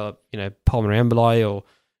circulation, or you develop pulmonary emboli, or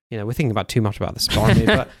we're thinking about too much about this,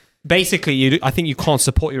 but basically I think you can't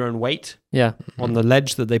support your own weight on the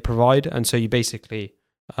ledge that they provide, and so you basically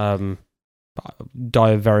die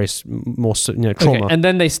of various more trauma. Okay. And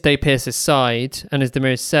then they pierce his side, and as the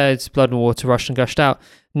mirror said, blood and water rushed and gushed out.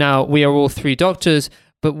 Now we are all 3 doctors,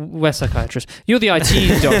 but we're psychiatrists. You're the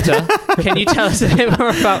IT doctor. Can you tell us a bit more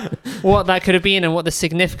about what that could have been and what the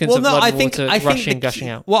significance of blood and water rushing and gushing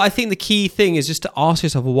out? Well, I think the key thing is just to ask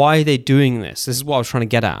yourself, why are they doing this? This is what I was trying to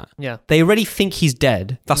get at. Yeah. They already think he's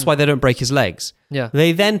dead. That's why they don't break his legs. Yeah.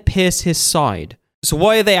 They then pierce his side. So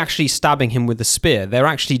why are they actually stabbing him with a spear? They're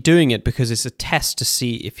actually doing it because it's a test to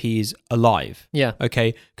see if he's alive. Yeah.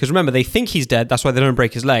 Okay? Because remember, they think he's dead. That's why they don't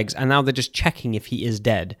break his legs. And now they're just checking if he is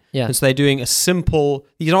dead. Yeah. And so they're doing a simple...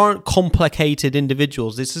 These aren't complicated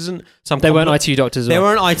individuals. This isn't some... They weren't ITU doctors. They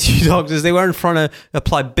weren't ITU doctors. They weren't trying to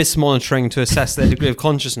apply BIS monitoring to assess their degree of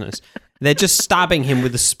consciousness. They're just stabbing him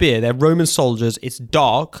with a spear. They're Roman soldiers. It's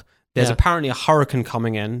dark. There's apparently a hurricane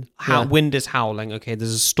coming in. Wind is howling. Okay,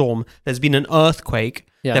 there's a storm. There's been an earthquake.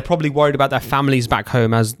 Yeah. They're probably worried about their families back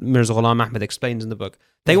home, as Mirza Ghulam Ahmed explains in the book.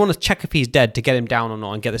 They want to check if he's dead to get him down or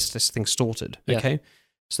not and get this thing sorted. Okay,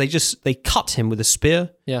 so they cut him with a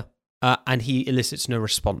spear. Yeah, and he elicits no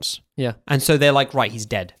response. Yeah, and so they're like, right, he's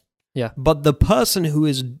dead. Yeah, but the person who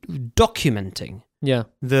is documenting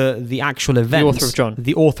the actual events,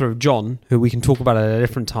 the author of John, who we can talk about at a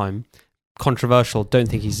different time. Controversial, don't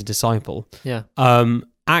think he's a disciple. Yeah.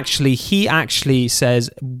 He actually says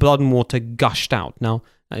blood and water gushed out. Now,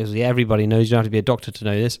 everybody knows, you don't have to be a doctor to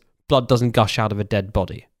know this. Blood doesn't gush out of a dead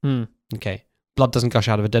body. Okay. Blood doesn't gush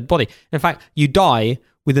out of a dead body. In fact, you die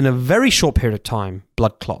within a very short period of time,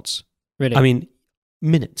 blood clots. Really? I mean,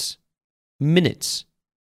 minutes.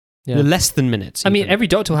 Yeah. Less than minutes. I mean, every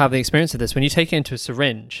doctor will have the experience of this. When you take it into a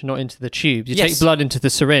syringe, not into the tubes, you take blood into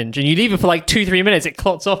the syringe and you leave it for like 2-3 minutes, it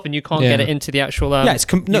clots off and you can't get it into the actual... not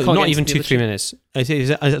even 2-3 minutes. It's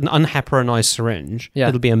an unheparinized syringe. Yeah.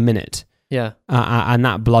 It'll be a minute. Yeah. And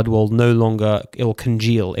that blood will no longer... It will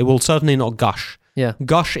congeal. It will certainly not gush. Yeah.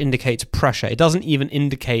 Gush indicates pressure. It doesn't even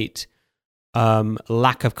indicate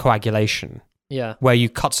lack of coagulation. Yeah. Where you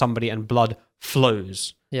cut somebody and blood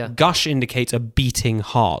flows. Yeah. Gush indicates a beating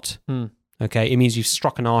heart. Okay, it means you've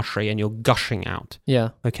struck an artery and you're gushing out.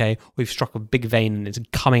 Yeah. Okay, or you've struck a big vein and it's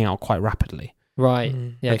coming out quite rapidly. Right.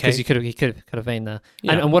 Yeah, because he could have cut a vein there.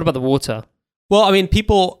 Yeah. And what about the water? Well, I mean,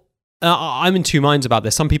 people. I'm in two minds about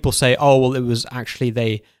this. Some people say, "Oh, well, it was actually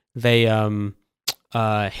they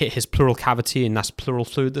hit his pleural cavity and that's pleural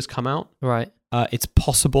fluid that's come out." Right. It's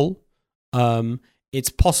possible. It's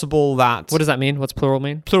possible that... What does that mean? What's pleural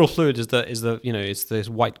mean? Pleural fluid is it's this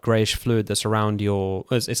white greyish fluid that's around your...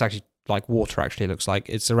 It's actually like water, actually, it looks like.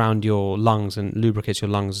 It's around your lungs and lubricates your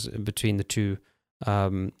lungs between the two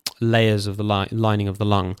layers of the lining of the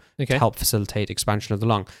lung to help facilitate expansion of the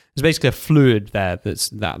lung. There's basically a fluid there that's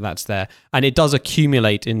there, and it does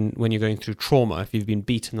accumulate when you're going through trauma. If you've been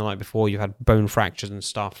beaten the night before, you've had bone fractures and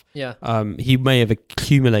stuff. Yeah. He may have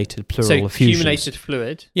accumulated pleural effusions. Accumulated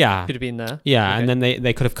fluid. Yeah. Could have been there. Yeah, and then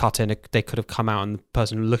they could have cut in. They could have come out, and the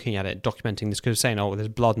person looking at it, documenting this, could have saying, "Oh, there's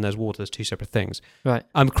blood and there's water. There's two separate things." Right.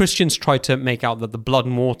 Christians try to make out that the blood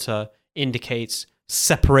and water indicates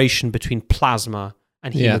separation between plasma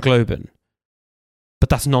and hemoglobin. But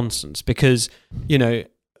that's nonsense because,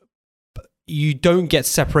 you don't get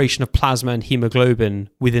separation of plasma and hemoglobin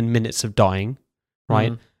within minutes of dying,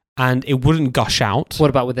 right? And it wouldn't gush out. What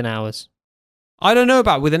about within hours? I don't know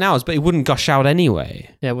about within hours, but it wouldn't gush out anyway.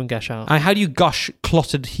 Yeah, it wouldn't gush out. How do you gush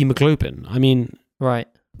clotted hemoglobin? I mean... Right.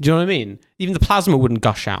 Do you know what I mean? Even the plasma wouldn't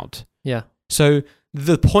gush out. Yeah. So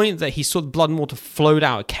the point that he saw the blood and water flowed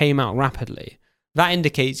out, it came out rapidly, that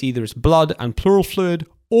indicates either it's blood and pleural fluid,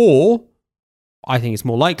 or, I think it's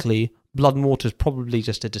more likely, blood and water is probably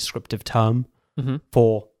just a descriptive term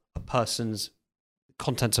for a person's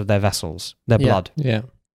contents of their vessels, their blood. Yeah.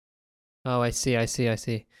 Oh, I see. I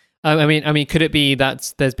mean, could it be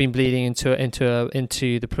that there's been bleeding into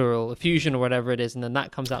the pleural effusion or whatever it is, and then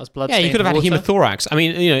that comes out as blood? Yeah, you could have had a hemothorax. I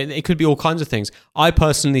mean, it could be all kinds of things. I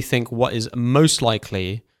personally think what is most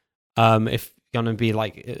likely, if you're going to be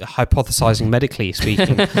like hypothesizing medically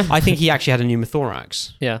speaking, I think he actually had a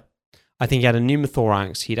pneumothorax. Yeah. I think he had a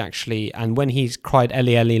pneumothorax. He'd actually, and when he cried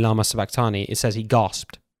Eli Eli lama sabachthani, it says he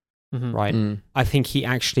gasped. Right. I think he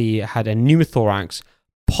actually had a pneumothorax,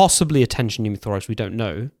 possibly a tension pneumothorax. We don't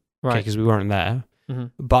know. Right, because we weren't there.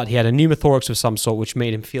 But he had a pneumothorax of some sort, which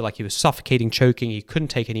made him feel like he was suffocating, choking. He couldn't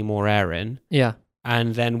take any more air in. Yeah.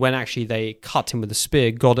 And then when actually they cut him with a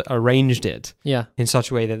spear, God arranged it in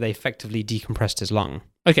such a way that they effectively decompressed his lung.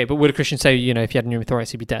 Okay, but would a Christian say, if he had a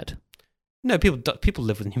pneumothorax, he'd be dead? No, people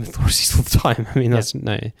live with pneumothoraces all the time. I mean, that's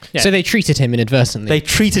no. Yeah. So they treated him inadvertently.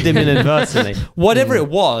 Whatever it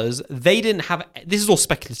was, they didn't have... This is all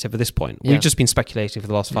speculative at this point. Yeah. We've just been speculating for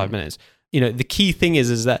the last 5 minutes. The key thing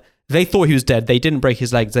is that they thought he was dead. They didn't break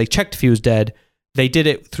his legs. They checked if he was dead. They did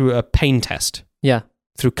it through a pain test. Yeah.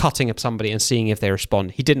 Through cutting up somebody and seeing if they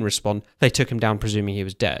respond. He didn't respond. They took him down, presuming he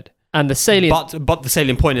was dead. And the salient... But the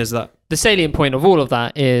salient point is that the salient point of all of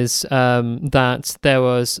that is that there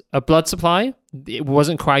was a blood supply. It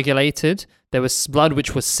wasn't coagulated. There was blood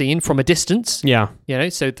which was seen from a distance. Yeah.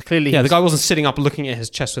 So clearly... Yeah, the guy wasn't sitting up looking at his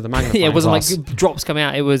chest with a magnifying it wasn't glass. like drops coming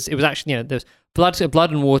out. It was actually, there's blood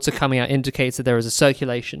and water coming out indicates that there is a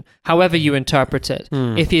circulation. However you interpret it.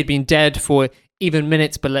 If he had been dead for even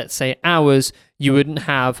minutes, but let's say hours, you wouldn't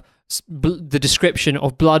have the description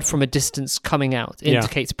of blood from a distance coming out. It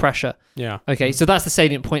indicates pressure. Yeah. Okay, so that's the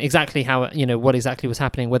salient point, exactly how, what exactly was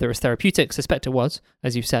happening, whether it's therapeutic, suspect it was,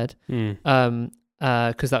 as you've said.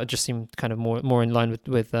 Because that would just seem kind of more in line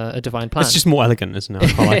with a divine plan. It's just more elegant, isn't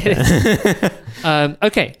it? I like it.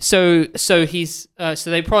 Okay, so he's so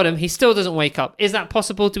they prod him. He still doesn't wake up. Is that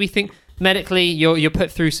possible? Do we think medically you're put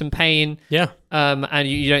through some pain? Yeah. And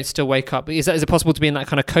you don't still wake up? Is it possible to be in that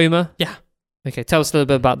kind of coma? Yeah. Okay, tell us a little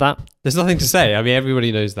bit about that. There's nothing to say. I mean,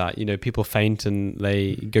 everybody knows that. People faint and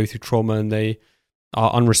they go through trauma and they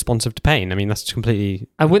are unresponsive to pain. I mean, that's completely...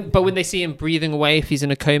 But when they see him breathing away if he's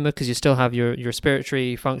in a coma, because you still have your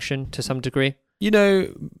respiratory function to some degree?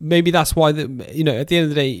 Maybe that's why, at the end of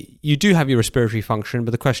the day, you do have your respiratory function,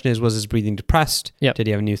 but the question was his breathing depressed? Yep. Did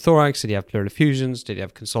he have a new thorax? Did he have pleural effusions? Did he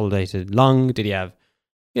have consolidated lung? Did he have...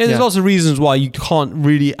 there's lots of reasons why you can't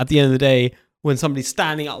really, at the end of the day, when somebody's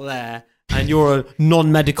standing up there and you're a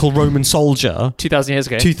non-medical Roman soldier... 2,000 years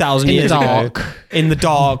ago. 2,000 years ago. In the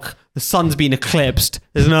dark. The sun's been eclipsed.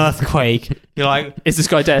 There's an earthquake. You're like... Is this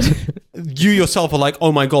guy dead? You yourself are like,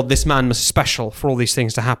 oh my God, this man must be special for all these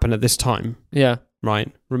things to happen at this time. Yeah. Right?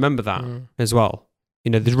 Remember that as well.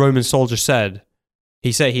 The Roman soldier said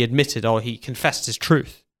he admitted, or he confessed his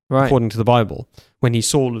truth, according to the Bible, when he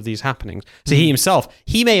saw all of these happenings. So he himself,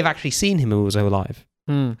 he may have actually seen him who was alive.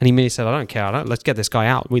 And he may have said, I don't care. Let's get this guy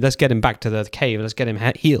out. Let's get him back to the cave. Let's get him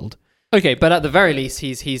healed. Okay, but at the very least,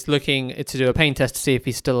 he's looking to do a pain test to see if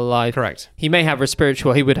he's still alive. Correct. He may have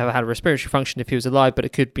he would have had a respiratory function if he was alive, but it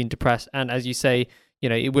could have been depressed. And as you say,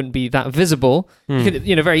 it wouldn't be that visible.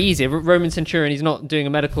 Very easy. A Roman centurion, he's not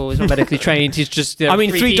doing he's not medically trained. He's just,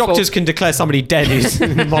 three doctors can declare somebody dead who's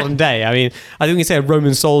in modern day. I mean, I think we say a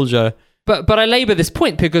Roman soldier... But I labour this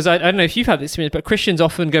point because I don't know if you've had this experience, but Christians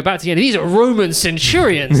often go back to, these are Roman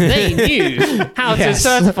centurions. They knew how to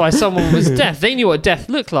certify someone was death. They knew what death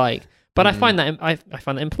looked like. But I find that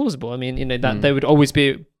implausible. I mean, that they would always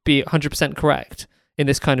be 100% correct in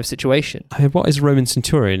this kind of situation. I mean, what is a Roman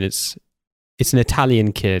centurion? It's an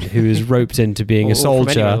Italian kid who is roped into being a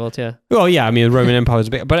soldier. Well, yeah. I mean, the Roman Empire was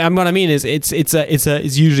a bit, but what I mean is, it's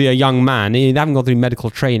usually a young man. They haven't gone through medical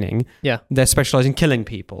training. Yeah, they're specialised in killing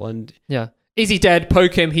people. And is he dead?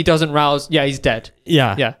 Poke him. He doesn't rouse. Yeah, he's dead.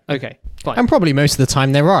 Yeah. Okay. Fine. And probably most of the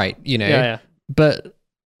time they're right. Yeah. But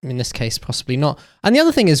in this case, possibly not. And the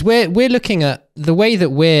other thing is, we're looking at the way that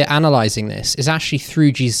we're analysing this is actually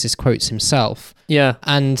through Jesus' quotes himself. Yeah.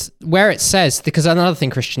 And where it says, because another thing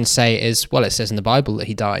Christians say is, well, it says in the Bible that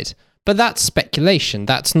he died. But that's speculation.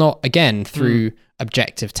 That's not, again, through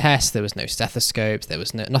objective tests. There was no stethoscopes. There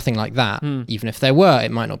was nothing like that. Even if there were, it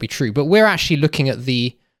might not be true. But we're actually looking at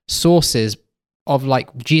the sources of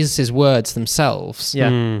Jesus's words themselves.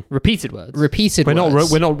 Yeah. Repeated words. We're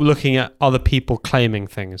not looking at other people claiming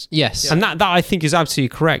things. Yes. And that I think is absolutely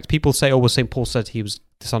correct. People say, well, St. Paul said he was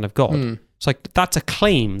the Son of God. It's like, that's a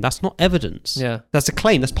claim. That's not evidence. Yeah. That's a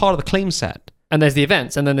claim. That's part of the claim set. And there's the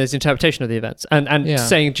events, and then there's the interpretation of the events. And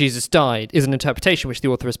saying Jesus died is an interpretation which the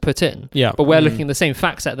author has put in. Yeah. But we're looking at the same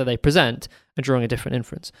fact set that they present and drawing a different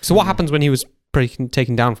inference. So what happens when he was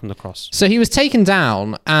taken down from the cross? So he was taken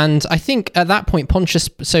down, and I think at that point,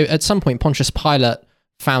 at some point, Pontius Pilate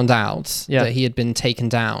found out that he had been taken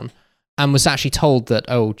down and was actually told that,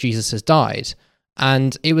 Jesus has died.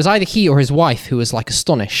 And it was either he or his wife who was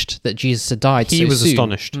astonished that Jesus had died so soon. He was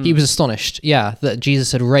astonished. He was astonished, that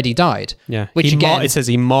Jesus had already died. Yeah. Which it says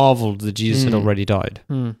he marveled that Jesus had already died.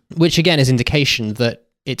 Which again is indication that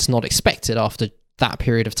it's not expected after that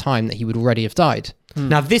period of time that he would already have died.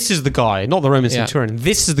 Now this is the guy, not the Roman centurion.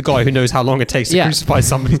 This is the guy who knows how long it takes to crucify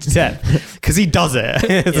somebody to death, because he does it.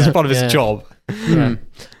 It's part of his job.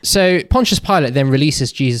 So Pontius Pilate then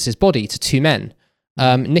releases Jesus' body to two men,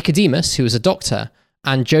 Nicodemus, who was a doctor,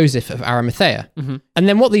 and Joseph of Arimathea. And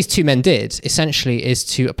then what these two men did essentially is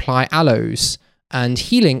to apply aloes and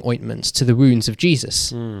healing ointments to the wounds of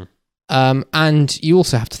Jesus. And you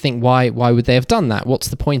also have to think, why would they have done that? What's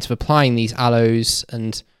the point of applying these aloes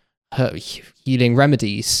and healing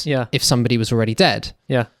remedies if somebody was already dead?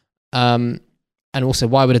 And also,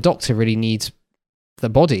 why would a doctor really need the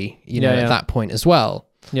body, at that point as well?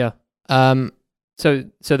 So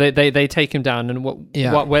they take him down, and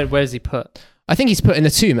where's he put? I think he's put in the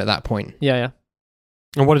tomb at that point. And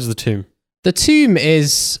what is the tomb? The tomb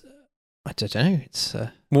is I don't know. It's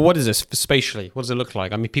well, what is this spatially? What does it look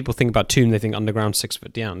like? I mean, people think about tomb, they think underground 6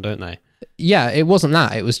 foot down, don't they? Yeah, it wasn't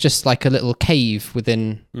that. It was just like a little cave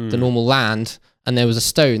within the normal land, and there was a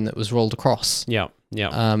stone that was rolled across. Yeah.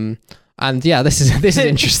 And yeah, this is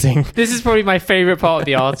interesting. This is probably my favorite part of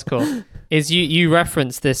the article. Is you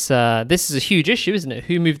reference this? This is a huge issue, isn't it?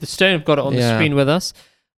 Who moved the stone? I've got it on the screen with us.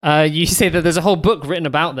 You say that there's a whole book written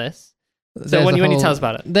about this. So when you tell us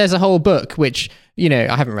about it, there's a whole book which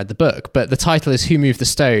I haven't read the book, but the title is "Who Moved the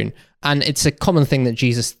Stone," and it's a common thing that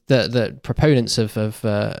the proponents of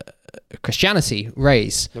Christianity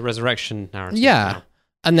raise. The resurrection narrative. Yeah,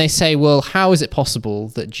 and they say, well, how is it possible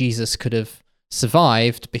that Jesus could have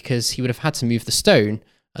survived, because he would have had to move the stone,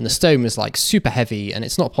 and the stone was like super heavy, and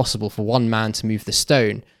it's not possible for one man to move the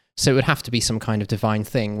stone. So it would have to be some kind of divine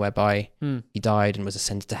thing whereby he died and was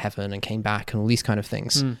ascended to heaven and came back and all these kind of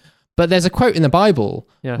things. But there's a quote in the Bible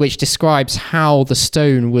which describes how the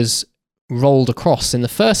stone was rolled across in the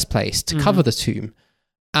first place to cover the tomb.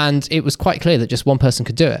 And it was quite clear that just one person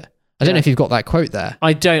could do it. I don't know if you've got that quote there.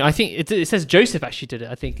 I don't. I think it says Joseph actually did it.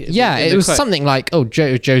 I think. It was something like,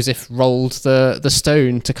 Joseph rolled the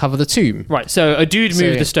stone to cover the tomb. Right. So a dude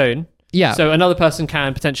moved the stone. Yeah. So another person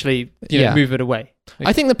can potentially move it away. Okay.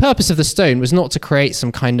 I think the purpose of the stone was not to create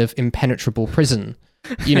some kind of impenetrable prison.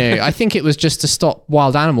 I think it was just to stop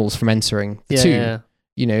wild animals from entering the tomb.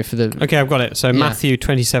 For the... Okay, I've got it. So Matthew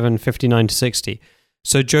 27:59-60.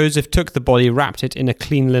 So Joseph took the body, wrapped it in a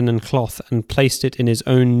clean linen cloth, and placed it in his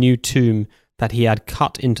own new tomb that he had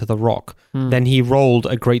cut into the rock. Then he rolled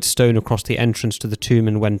a great stone across the entrance to the tomb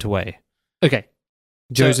and went away. Okay.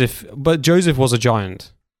 But Joseph was a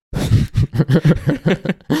giant.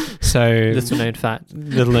 So little known fact.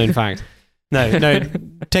 No,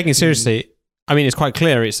 taking it seriously, I mean, it's quite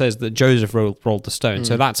clear. It says that Joseph rolled the stone.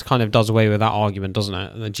 So that's kind of does away with that argument, doesn't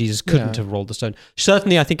it? That Jesus couldn't have rolled the stone.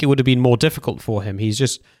 Certainly, I think it would have been more difficult for him. He's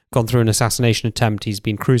just gone through an assassination attempt. He's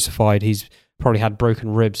been crucified. He's probably had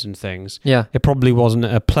broken ribs and things. Yeah. It probably wasn't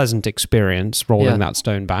a pleasant experience rolling that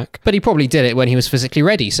stone back. But he probably did it when he was physically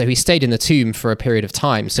ready. So he stayed in the tomb for a period of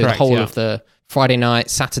time. So the whole of the Friday night,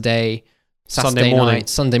 Saturday Sunday morning. night,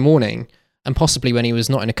 Sunday morning. And possibly when he was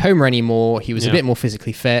not in a coma anymore, he was a bit more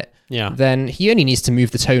physically fit. Yeah. Then he only needs to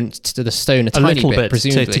move the stone a tiny bit,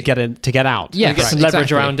 presumably. to get out. Yeah, get some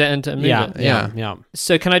leverage around it and move it. Yeah.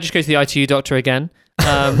 So can I just go to the ITU doctor again?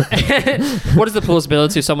 What is the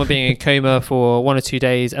plausibility of someone being in coma for 1 or 2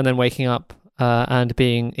 days and then waking up and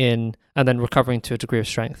being in and then recovering to a degree of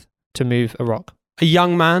strength to move a rock? A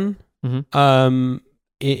young man.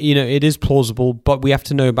 It is plausible, but we have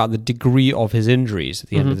to know about the degree of his injuries at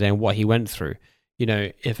the end of the day and what he went through.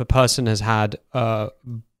 If a person has had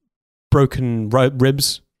broken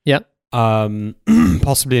ribs,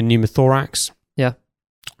 possibly a pneumothorax,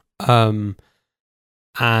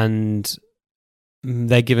 and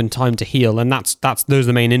they're given time to heal, and those are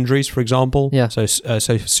the main injuries, for example. So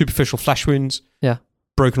superficial flesh wounds,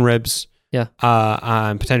 broken ribs,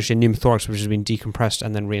 and potentially a pneumothorax which has been decompressed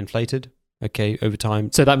and then reinflated. Okay, over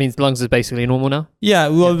time. So that means the lungs are basically normal now? Yeah,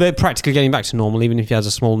 well, they're practically getting back to normal, even if he has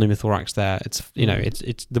a small pneumothorax there. It's,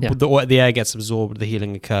 the air gets absorbed, the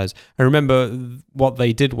healing occurs. I remember what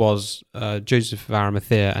they did was, Joseph of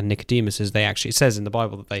Arimathea and Nicodemus, it says in the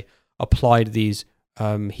Bible that they applied these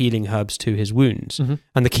healing herbs to his wounds.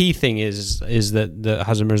 And the key thing is that the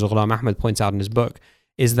Hazrat Mirza Ghulam Ahmad points out in his book,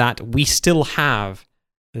 is that we still have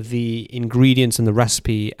the ingredients and the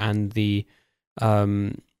recipe and the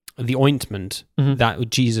ointment that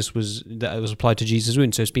was applied to Jesus'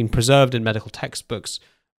 wound. So it's been preserved in medical textbooks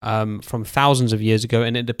from thousands of years ago,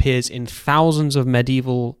 and it appears in thousands of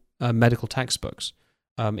medieval medical textbooks.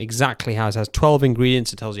 Exactly how it has 12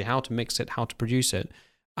 ingredients. It tells you how to mix it, how to produce it,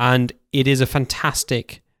 and it is a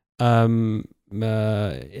fantastic treatment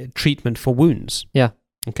for wounds. Yeah.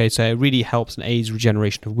 Okay, so it really helps and aids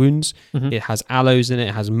regeneration of wounds. It has aloes in it.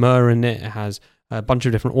 It has myrrh in it. It has a bunch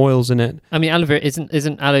of different oils in it. I mean, aloe vera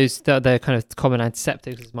isn't aloes, they're kind of common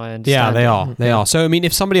antiseptics, is my understanding. Yeah, they are. So, I mean,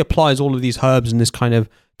 if somebody applies all of these herbs and this kind of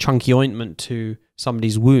chunky ointment to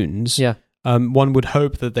somebody's wounds, one would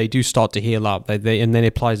hope that they do start to heal up. And then it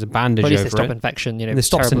applies a bandage over it. Stop infection. It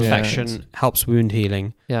stops infection, helps wound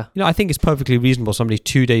healing. Yeah. I think it's perfectly reasonable somebody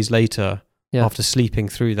 2 days later, after sleeping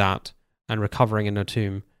through that and recovering in a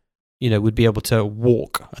tomb, would be able to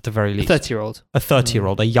walk at the very least. A 30-year-old. A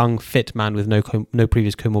 30-year-old, a young, fit man with no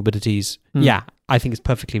previous comorbidities. Yeah, I think it's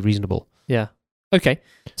perfectly reasonable. Yeah. Okay.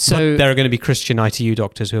 So but there are going to be Christian ITU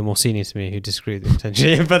doctors who are more senior to me who disagree with me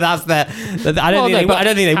potentially. But that's I don't think they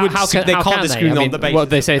would. They can't disagree on the basis. Well,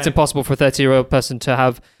 they say it's impossible for a 30-year-old person to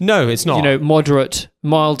have. No, it's not.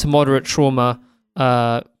 Mild to moderate trauma.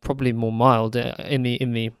 Probably more mild in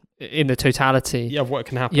the in the totality. Yeah, of what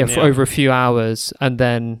can happen. Yeah, for over a few hours, and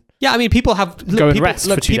then. Yeah, I mean, people have rest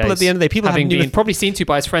for 2 days. At the end of the day, people having been probably seen to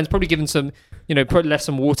by his friends, probably given some, left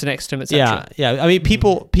some water next to him, etc. Yeah. I mean,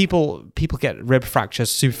 people get rib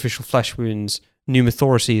fractures, superficial flesh wounds,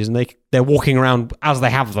 pneumothoraces, and they're walking around as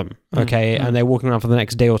they have them. Okay, and they're walking around for the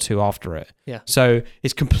next day or two after it. Yeah. So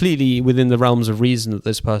it's completely within the realms of reason that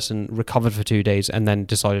this person recovered for 2 days and then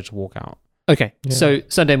decided to walk out. Okay. Yeah. So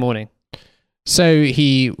Sunday morning. So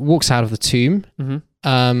he walks out of the tomb.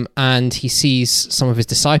 And he sees some of his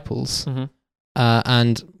disciples.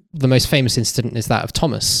 And the most famous incident is that of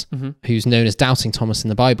Thomas, who's known as Doubting Thomas in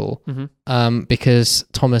the Bible, because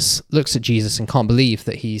Thomas looks at Jesus and can't believe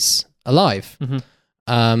that he's alive.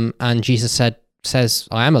 And Jesus says,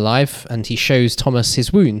 I am alive, and he shows Thomas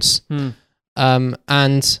his wounds.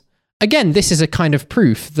 And again, this is a kind of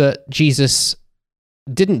proof that Jesus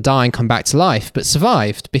didn't die and come back to life, but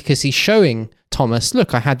survived, because he's showing Thomas,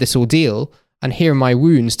 look, I had this ordeal, and here are my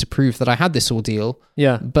wounds to prove that I had this ordeal.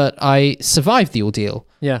 Yeah. But I survived the ordeal.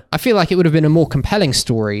 Yeah. I feel like it would have been a more compelling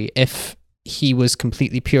story if he was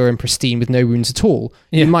completely pure and pristine with no wounds at all.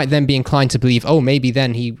 Yeah. You might then be inclined to believe, oh, maybe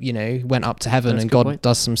then he, went up to heaven and God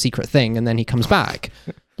does some secret thing and then he comes back.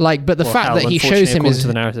 But the fact that he shows him his... to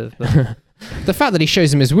the narrative. The fact that he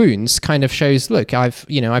shows him his wounds kind of shows, look, I've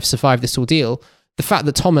survived this ordeal. The fact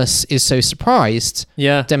that Thomas is so surprised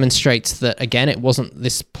demonstrates that, again, it wasn't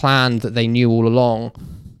this plan that they knew all along,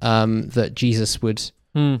 that Jesus would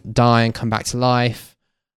die and come back to life.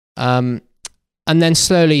 And then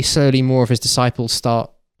slowly, more of his disciples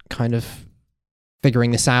start kind of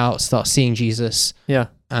figuring this out, start seeing Jesus,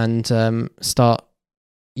 and start,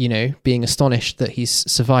 being astonished that he's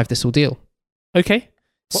survived this ordeal. Okay.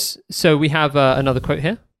 So we have another quote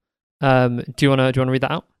here. Do you want to read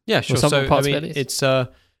that out? Yeah, sure. So, it's, and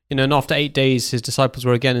after 8 days, his disciples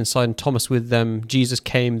were again inside and Thomas with them. Jesus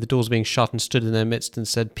came, the doors being shut, and stood in their midst and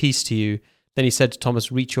said, peace to you. Then he said to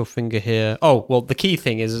Thomas, reach your finger here. Oh, well, the key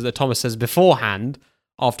thing is that Thomas says beforehand,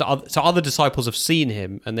 so other disciples have seen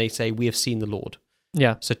him and they say, we have seen the Lord.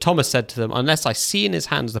 Yeah. So Thomas said to them, unless I see in his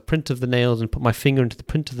hands the print of the nails and put my finger into the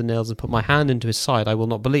print of the nails and put my hand into his side, I will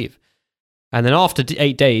not believe. And then after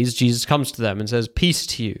 8 days, Jesus comes to them and says, peace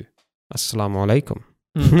to you. Assalamu alaikum.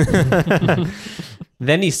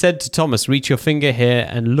 Then he said to Thomas, reach your finger here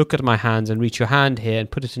and look at my hands, and reach your hand here and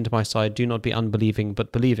put it into my side. Do not be unbelieving,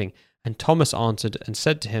 but believing. And Thomas answered and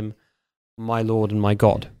said to him, my Lord and my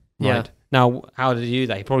God. Right? Yeah. Now, how did he do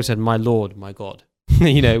that? He probably said, my Lord, my God.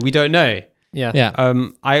 We don't know. Yeah.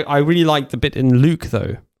 I really like the bit in Luke,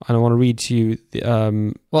 though. And I want to read to you.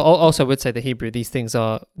 Well, also I would say the Hebrew, these things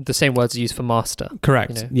are the same words used for master.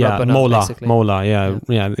 Correct. Mola.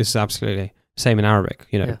 Yeah. This is absolutely same in Arabic.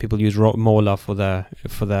 People use mola for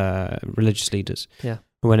their religious leaders. Yeah.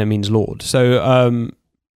 When it means Lord. So,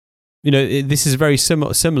 this is very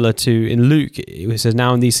similar to in Luke. It says,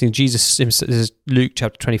 now in these things, Jesus, this is Luke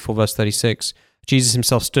chapter 24, verse 36. Jesus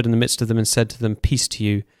himself stood in the midst of them and said to them, peace to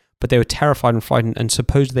you. But they were terrified and frightened and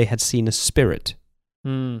supposed they had seen a spirit.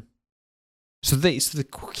 So the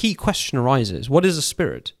key question arises, what is a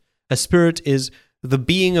spirit? A spirit is the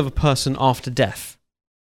being of a person after death.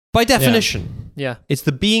 By definition. Yeah. It's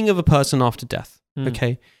the being of a person after death.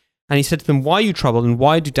 Okay? And he said to them, why are you troubled and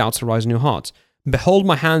why do doubts arise in your hearts? Behold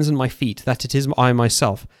my hands and my feet, that it is I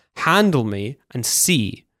myself. Handle me and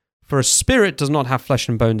see. For a spirit does not have flesh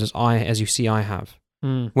and bones as you see I have.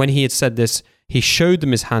 When he had said this, he showed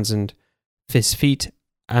them his hands and his feet.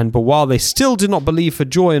 But while they still did not believe for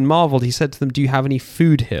joy and marveled, he said to them, do you have any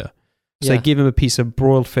food here? So they give him a piece of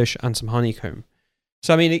broiled fish and some honeycomb.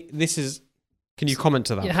 So, I mean, this is... Can you comment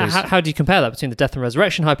to that, please? How do you compare that between the death and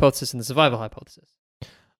resurrection hypothesis and the survival hypothesis?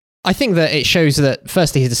 I think that it shows that,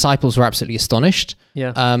 firstly, his disciples were absolutely astonished,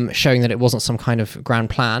 showing that it wasn't some kind of grand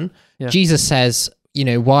plan. Yeah. Jesus says,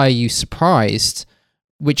 why are you surprised?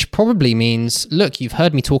 Which probably means, look, you've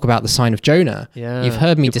heard me talk about the sign of Jonah. Yeah, you've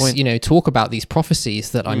heard me talk about these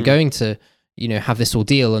prophecies that I'm going to, have this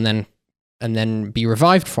ordeal and then be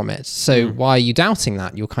revived from it. So why are you doubting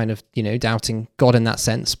that? You're kind of, doubting God in that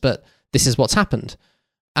sense, but this is what's happened.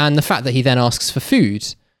 And the fact that he then asks for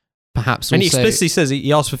food, perhaps also... And he explicitly says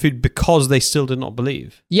he asked for food because they still did not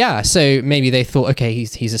believe. Yeah, so maybe they thought, okay,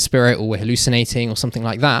 he's a spirit or we're hallucinating or something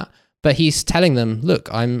like that. But he's telling them, look,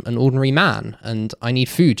 I'm an ordinary man and I need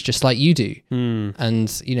food just like you do.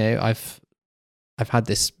 And, I've had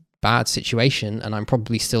this bad situation and I'm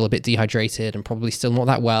probably still a bit dehydrated and probably still not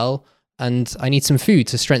that well. And I need some food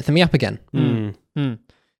to strengthen me up again.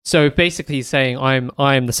 So basically he's saying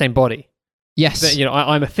I'm the same body. Yes. But,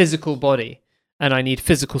 I'm a physical body and I need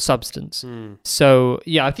physical substance. So,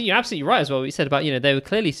 yeah, I think you're absolutely right as well. What you said about, they were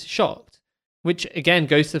clearly shocked which again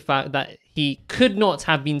goes to the fact that he could not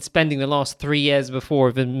have been spending the last 3 years before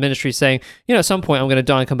of the ministry saying, at some point I'm going to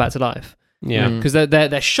die and come back to life. Yeah. Because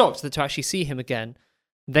they're shocked that to actually see him again.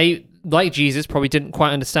 They, like Jesus, probably didn't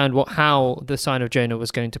quite understand how the sign of Jonah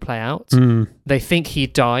was going to play out. They think he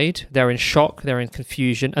died. They're in shock. They're in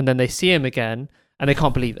confusion. And then they see him again and they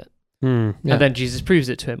can't believe it. And then Jesus proves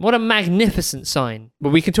it to him. What a magnificent sign. But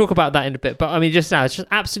we can talk about that in a bit. But I mean, just now, it's just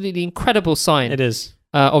absolutely incredible sign. It is.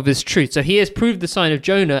 Of this truth. So he has proved the sign of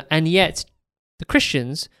Jonah, and yet the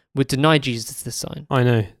Christians would deny Jesus this sign. I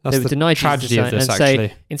know. That's they would deny tragedy Jesus this of this, sign and actually.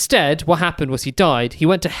 say, instead, what happened was he died. He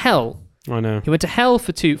went to hell. I know. He went to hell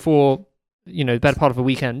for the better part of a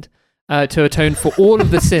weekend to atone for all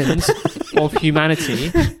of the sins of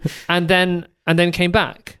humanity, and then came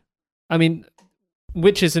back. I mean,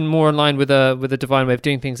 which is more in line with a divine way of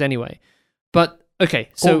doing things anyway. But okay,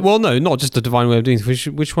 so well, no, not just a divine way of doing things.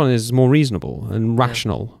 Which one is more reasonable and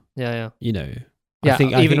rational? Yeah. I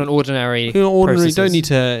think even on ordinary you don't need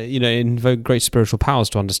to invoke great spiritual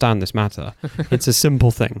powers to understand this matter. It's a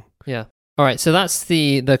simple thing. Yeah. All right, so that's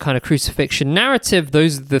the kind of crucifixion narrative.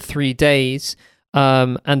 Those are the 3 days.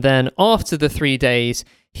 And then after the 3 days,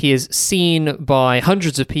 he is seen by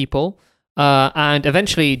hundreds of people and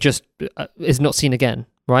eventually just is not seen again,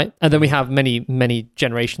 right? And then we have many, many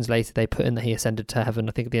generations later, they put in that he ascended to heaven,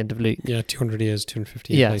 I think at the end of Luke. Yeah, 200 years,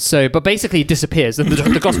 250 years later. So, but basically he disappears and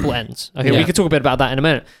the gospel ends. Okay, we could talk a bit about that in a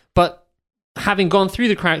minute. But having gone through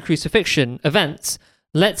the crucifixion events,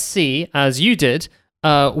 let's see, as you did,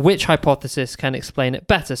 which hypothesis can explain it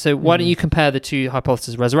better. So why don't you compare the two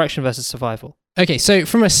hypotheses, resurrection versus survival? Okay, so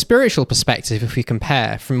from a spiritual perspective, if we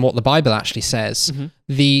compare from what the Bible actually says,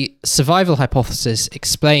 the survival hypothesis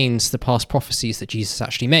explains the past prophecies that Jesus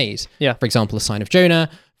actually made. Yeah. For example, the sign of Jonah.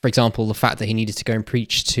 For example, the fact that he needed to go and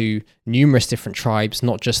preach to numerous different tribes,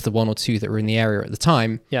 not just the 1 or 2 that were in the area at the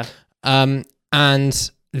time. Yeah.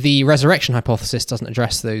 And the resurrection hypothesis doesn't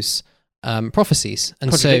address those prophecies, and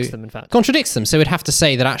contradicts them, in fact. Contradicts them. So it'd have to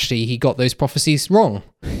say that actually he got those prophecies wrong,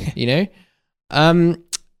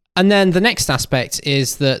 And then the next aspect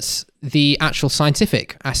is that the actual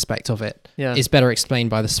scientific aspect of it is better explained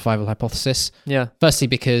by the survival hypothesis. Yeah. Firstly,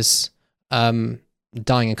 because dying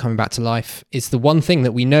and coming back to life is the one thing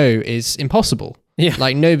that we know is impossible. Yeah.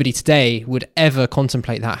 Like nobody today would ever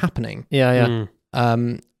contemplate that happening. Yeah.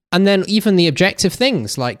 And then even the objective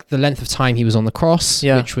things like the length of time he was on the cross,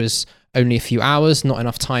 which was only a few hours, not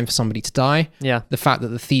enough time for somebody to die. Yeah. The fact that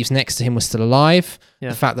the thieves next to him were still alive. Yeah.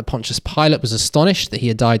 The fact that Pontius Pilate was astonished that he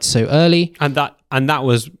had died so early. And that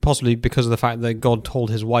was possibly because of the fact that God told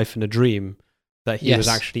his wife in a dream that he was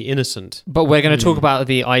actually innocent. But we're going to talk about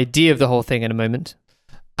the idea of the whole thing in a moment.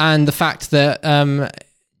 And the fact that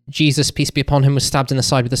Jesus, peace be upon him, was stabbed in the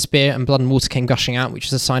side with a spear and blood and water came gushing out, which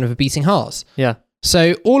is a sign of a beating heart. Yeah.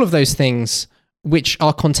 So all of those things which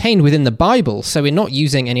are contained within the Bible, so we're not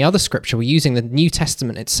using any other scripture, we're using the New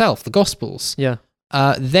Testament itself, the Gospels. Yeah.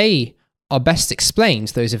 They are best explained,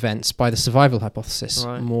 those events, by the survival hypothesis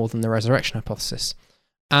more than the resurrection hypothesis.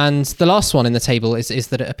 And the last one in the table is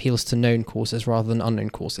that it appeals to known causes rather than unknown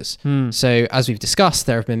causes. So as we've discussed,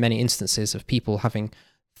 there have been many instances of people having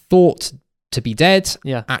thought to be dead,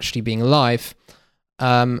 actually being alive,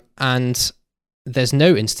 and there's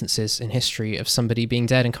no instances in history of somebody being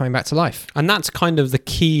dead and coming back to life. And that's kind of the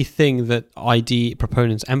key thing that ID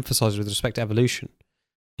proponents emphasize with respect to evolution.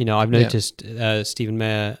 I've noticed Stephen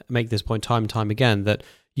Mayer make this point time and time again, that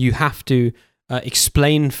you have to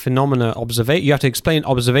explain you have to explain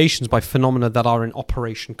observations by phenomena that are in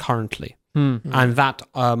operation currently, and that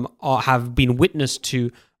have been witnessed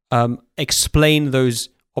to explain those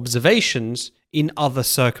observations in other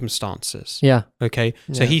circumstances. Yeah. Okay.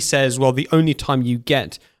 So he says, well, the only time you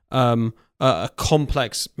get a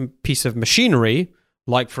complex piece of machinery,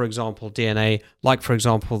 like for example DNA, like for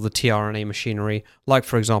example the tRNA machinery, like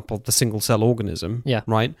for example the single cell organism,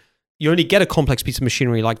 right? You only get a complex piece of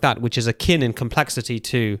machinery like that, which is akin in complexity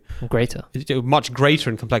to much greater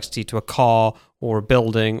in complexity to a car or a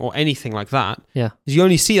building or anything like that. Yeah. You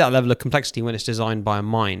only see that level of complexity when it's designed by a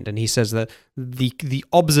mind. And he says that the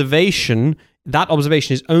observation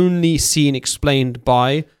is only seen explained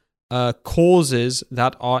by causes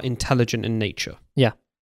that are intelligent in nature. Yeah.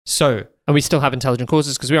 So, and we still have intelligent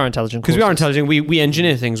causes because we are intelligent. Because we are intelligent, we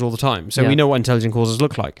engineer things all the time, so we know what intelligent causes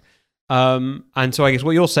look like. And so I guess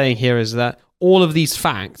what you're saying here is that all of these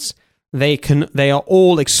facts, they are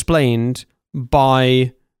all explained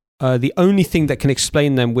by the only thing that can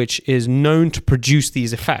explain them, which is known to produce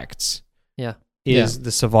these effects, is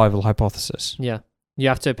the survival hypothesis. Yeah. You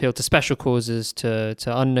have to appeal to special causes, to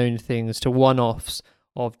unknown things, to one-offs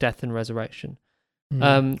of death and resurrection.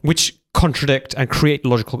 Which contradict and create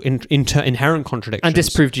logical inherent contradictions and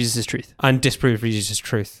disprove Jesus'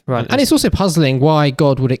 truth. Right. And it's also puzzling why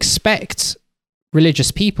God would expect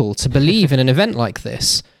religious people to believe in an event like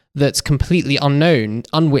this that's completely unknown,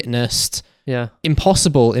 unwitnessed,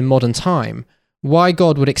 impossible in modern time. Why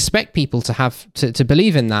God would expect people to have to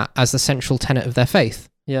believe in that as the central tenet of their faith.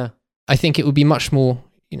 Yeah. I think it would be much more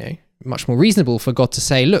reasonable for God to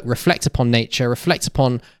say, look, reflect upon nature, reflect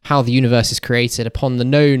upon how the universe is created, upon the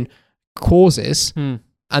known causes, and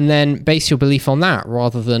then base your belief on that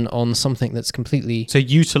rather than on something that's completely... So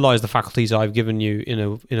utilize the faculties I've given you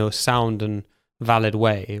in a sound and valid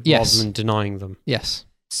way rather than denying them. Yes.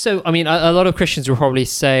 So, I mean, a lot of Christians will probably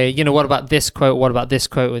say, what about this quote? What about this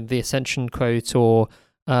quote with the Ascension quote, or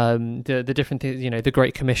the different things, the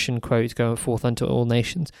Great Commission quote, going forth unto all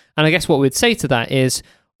nations? And I guess what we'd say to that is,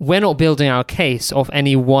 we're not building our case off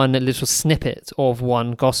any one little snippet of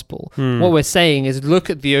one gospel. What we're saying is look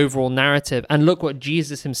at the overall narrative and look what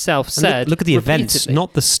Jesus himself said. Look at the events,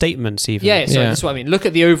 not the statements even. That's what I mean. Look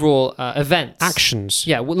at the overall events. Actions.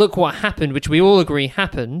 Yeah, well, look what happened, which we all agree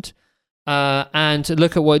happened. And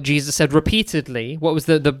look at what Jesus said repeatedly, what was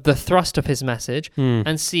the thrust of his message,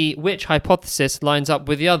 and see which hypothesis lines up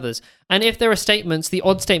with the others. And if there are statements, the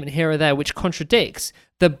odd statement here or there, which contradicts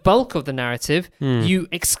the bulk of the narrative, you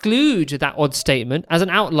exclude that odd statement as an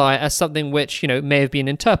outlier, as something which, may have been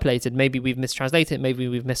interpolated. Maybe we've mistranslated it, maybe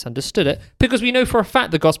we've misunderstood it, because we know for a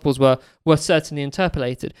fact the Gospels were certainly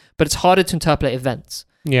interpolated, but it's harder to interpolate events.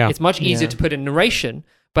 Yeah. It's much easier to put in narration.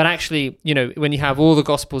 But actually, when you have all the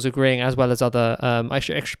Gospels agreeing, as well as other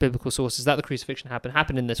extra biblical sources, that the crucifixion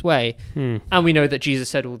happened in this way, and we know that Jesus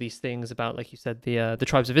said all these things about, like you said, the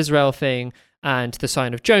tribes of Israel thing and the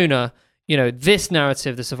sign of Jonah. This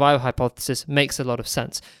narrative, the survival hypothesis, makes a lot of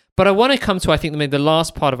sense. But I want to come to, I think, maybe the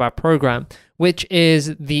last part of our program, which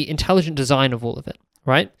is the intelligent design of all of it,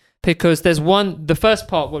 right? Because the first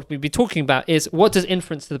part, what we've been talking about, is what does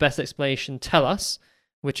inference to the best explanation tell us,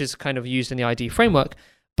 which is kind of used in the ID framework.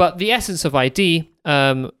 But the essence of ID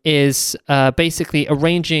is basically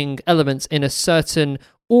arranging elements in a certain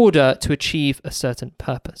order to achieve a certain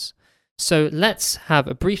purpose. So let's have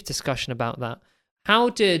a brief discussion about that. How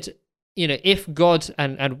did, if God,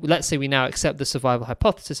 and let's say we now accept the survival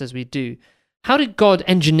hypothesis as we do, how did God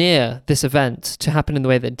engineer this event to happen in the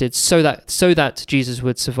way that it did so that Jesus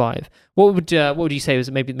would survive? What would you say was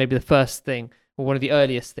maybe the first thing, or one of the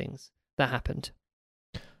earliest things that happened?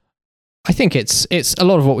 I think it's a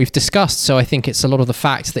lot of what we've discussed. So I think it's a lot of the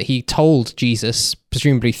fact that he told Jesus,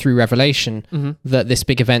 presumably through revelation, that this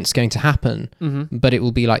big event's going to happen, but it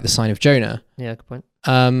will be like the sign of Jonah. Yeah, good point.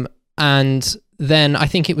 And then I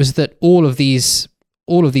think it was that all of these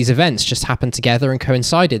events just happened together and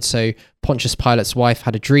coincided. So Pontius Pilate's wife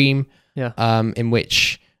had a dream, in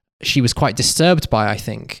which she was quite disturbed by, I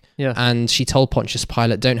think. Yeah. And she told Pontius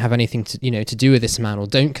Pilate, "Don't have anything to do with this man, or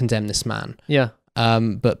don't condemn this man." Yeah.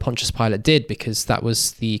 But Pontius Pilate did, because that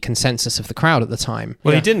was the consensus of the crowd at the time.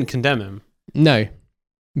 Well, he didn't condemn him. No,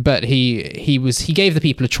 but he gave the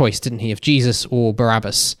people a choice, didn't he, of Jesus or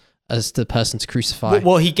Barabbas as the person to crucify.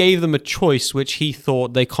 Well, he gave them a choice which he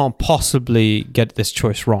thought they can't possibly get this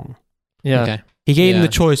choice wrong. Yeah. Okay. He gave them the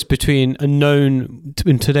choice between a known,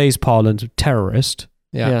 in today's parlance, terrorist.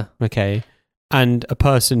 Yeah. Okay. And a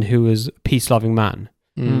person who was a peace-loving man.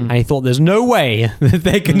 And he thought there's no way that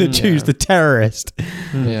they're going to choose the terrorist.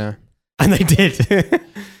 Yeah. And they did.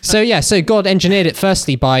 So God engineered it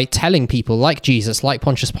firstly by telling people like Jesus, like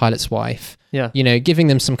Pontius Pilate's wife, giving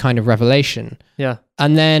them some kind of revelation. Yeah.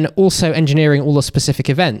 And then also engineering all the specific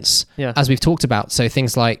events, as we've talked about. So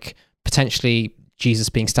things like potentially Jesus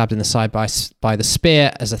being stabbed in the side by the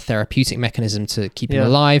spear as a therapeutic mechanism to keep him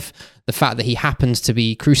alive. The fact that he happened to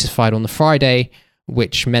be crucified on the Friday,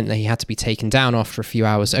 which meant that he had to be taken down after a few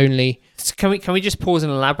hours only. Can we just pause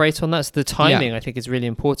and elaborate on that? So the timing, I think, is really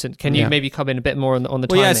important. Can you maybe come in a bit more on the timing?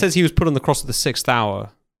 Well, yeah, it says he was put on the cross at the 6th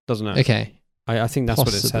hour, doesn't it? Okay. I think that's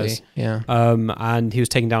Possibly, what it says. Yeah. And he was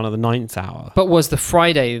taken down at the 9th hour. But was the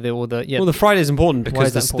Friday Well, the Friday is important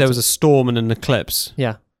because there was a storm and an eclipse.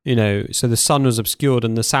 Yeah. So the sun was obscured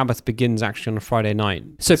and the Sabbath begins actually on a Friday night.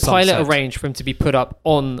 So Pilate arranged for him to be put up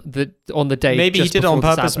on the day. Maybe he did it on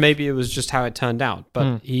purpose. Sabbath. Maybe it was just how it turned out.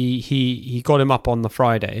 But he got him up on the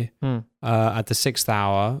Friday at the 6th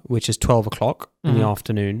hour, which is 12 o'clock in the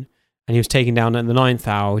afternoon. And he was taken down at the 9th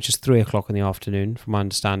hour, which is 3 o'clock in the afternoon, from my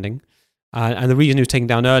understanding. And the reason he was taken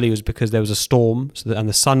down early was because there was a storm and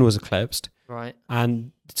the sun was eclipsed. Right.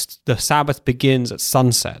 And the Sabbath begins at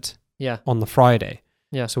sunset on the Friday.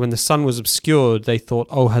 Yeah. So when the sun was obscured, they thought,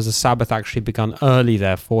 has the Sabbath actually begun early,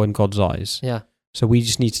 therefore, in God's eyes? Yeah. So we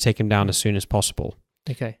just need to take him down as soon as possible.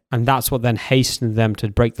 Okay. And that's what then hastened them to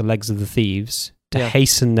break the legs of the thieves, to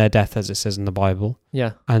hasten their death, as it says in the Bible.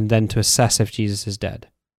 Yeah. And then to assess if Jesus is dead.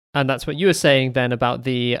 And that's what you were saying then about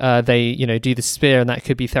the they do the spear and that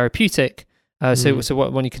could be therapeutic. So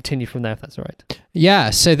what when you continue from there, if that's all right. Yeah.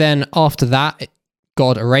 So then after that,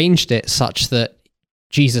 God arranged it such that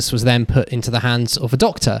Jesus was then put into the hands of a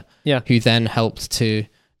doctor. Yeah. Who then helped to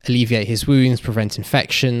alleviate his wounds, prevent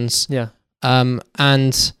infections. Yeah.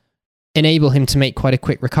 And enable him to make quite a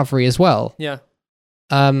quick recovery as well. Yeah.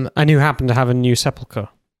 And who happened to have a new sepulchre.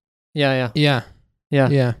 Yeah.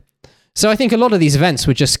 Yeah. So I think a lot of these events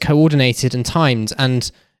were just coordinated and timed,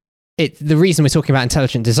 and the reason we're talking about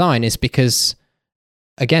intelligent design is because,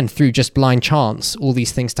 again, through just blind chance, all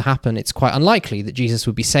these things to happen, it's quite unlikely that Jesus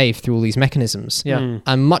would be saved through all these mechanisms. Yeah. And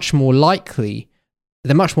the much more likely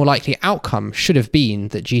outcome should have been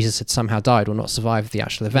that Jesus had somehow died or not survived the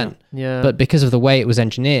actual event. Yeah. But because of the way it was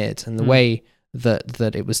engineered and the way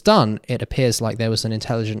that it was done, it appears like there was an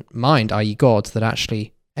intelligent mind, i.e. God, that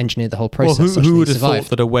actually engineered the whole process. Well, who would have thought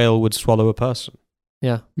that a whale would swallow a person?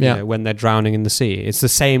 Yeah. When they're drowning in the sea. It's the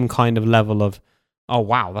same kind of level of, oh,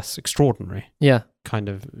 wow, that's extraordinary. Yeah. Kind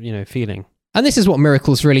of, feeling. And this is what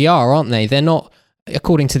miracles really are, aren't they? They're not,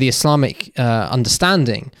 according to the Islamic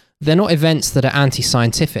understanding, they're not events that are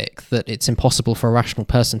anti-scientific, that it's impossible for a rational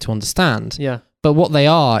person to understand. Yeah. But what they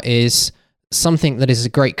are is something that is a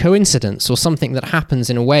great coincidence, or something that happens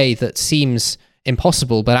in a way that seems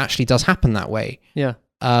impossible but actually does happen that way. Yeah.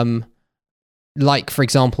 Like, for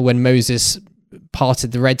example, when Moses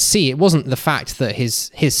parted the Red Sea, it wasn't the fact that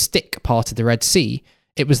his stick parted the Red Sea,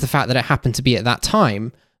 it was the fact that it happened to be at that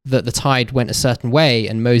time that the tide went a certain way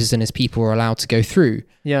and Moses and his people were allowed to go through.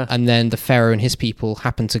 Yeah. And then the Pharaoh and his people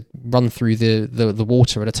happened to run through the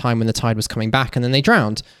water at a time when the tide was coming back, and then they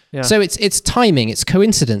drowned. Yeah. So it's timing, it's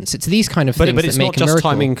coincidence, it's these kind of things but it's that make not just a miracle.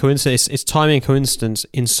 timing and coincidence, it's timing and coincidence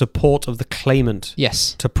in support of the claimant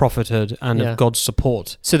to prophethood and of God's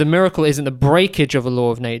support. So the miracle isn't the breakage of a law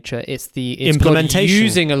of nature, it's implementation. God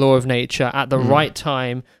using a law of nature at the right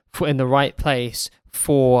time, in the right place,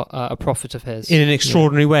 for a prophet of his. In an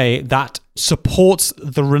extraordinary way that supports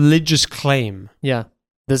the religious claim. Yeah.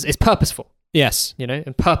 It's purposeful. Yes.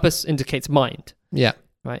 And purpose indicates mind. Yeah.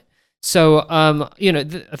 Right. So, I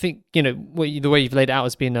think, the way you've laid it out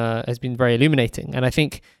has been very illuminating. And I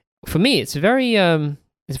think for me, it's very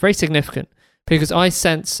significant because I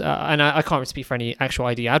sense, and I can't speak for any actual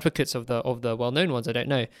ID advocates of the well-known ones, I don't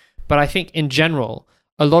know. But I think in general,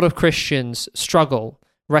 a lot of Christians struggle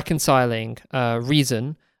reconciling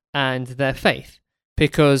reason and their faith,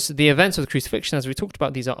 because the events of the crucifixion, as we talked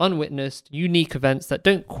about, these are unwitnessed, unique events that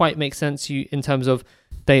don't quite make sense in terms of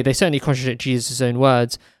they certainly contradict Jesus' own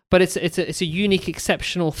words, but it's a unique,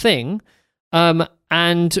 exceptional thing,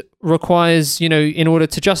 and requires, in order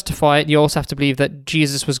to justify it, you also have to believe that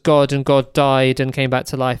Jesus was God and God died and came back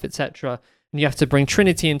to life, etc. And you have to bring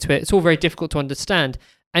Trinity into it. It's all very difficult to understand.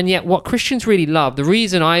 And yet what Christians really love, the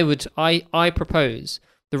reason I propose,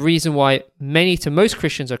 the reason why most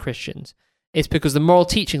Christians are Christians is because the moral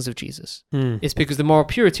teachings of Jesus. It's because the moral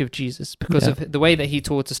purity of Jesus, because of the way that he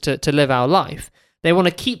taught us to live our life. They want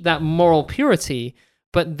to keep that moral purity,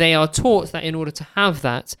 but they are taught that in order to have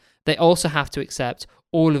that, they also have to accept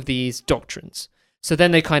all of these doctrines. So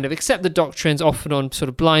then they kind of accept the doctrines, often on sort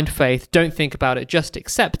of blind faith, don't think about it, just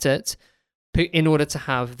accept it in order to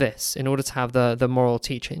have this, in order to have the moral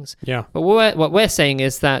teachings. Yeah. But what we're saying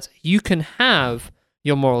is that you can have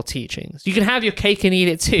your moral teachings. You can have your cake and eat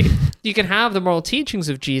it too. You can have the moral teachings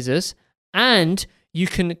of Jesus, and you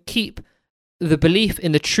can keep the belief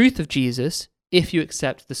in the truth of Jesus if you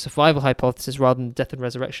accept the survival hypothesis rather than the death and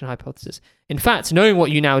resurrection hypothesis. In fact, knowing what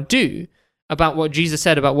you now do about what Jesus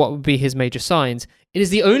said about what would be his major signs, it is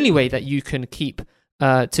the only way that you can keep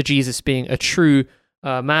to Jesus being a true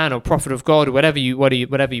man or prophet of God, or whatever you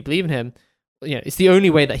believe in him. It's the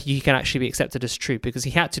only way that he can actually be accepted as true, because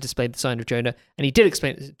he had to display the sign of Jonah, and he did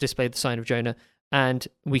display the sign of Jonah, and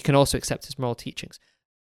we can also accept his moral teachings.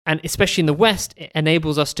 And especially in the West, it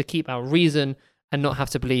enables us to keep our reason and not have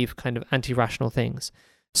to believe kind of anti-rational things.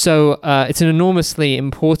 So it's an enormously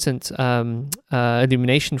important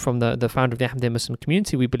illumination from the founder of the Ahmadiyya Muslim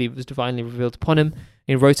community. We believe it was divinely revealed upon him.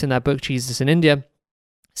 He wrote in that book, Jesus in India,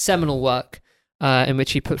 seminal work, in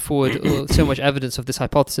which he put forward so much evidence of this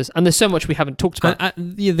hypothesis. And there's so much we haven't talked about.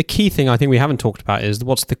 The key thing I think we haven't talked about is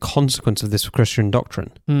what's the consequence of this Christian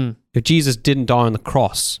doctrine. If Jesus didn't die on the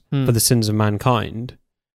cross for the sins of mankind,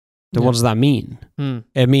 then what does that mean?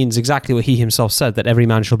 It means exactly what he himself said, that every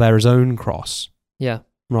man shall bear his own cross. Yeah.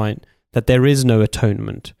 Right? That there is no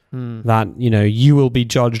atonement that, you will be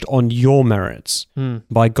judged on your merits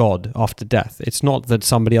by God after death. It's not that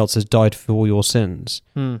somebody else has died for all your sins.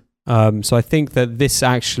 So I think that this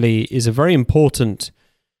actually is a very important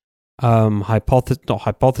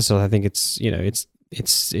hypothesis. I think it's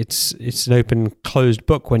an open closed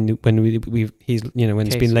book when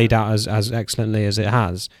it's been laid out as excellently as it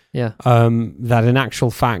has. Yeah. That in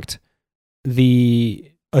actual fact,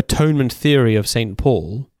 the atonement theory of St.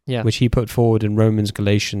 Paul, which he put forward in Romans,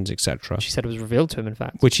 Galatians, etc. Which he said was revealed to him, in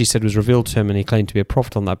fact. Which he said was revealed to him, and he claimed to be a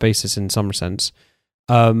prophet on that basis in some sense.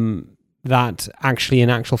 That actually, in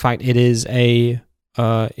actual fact, it is a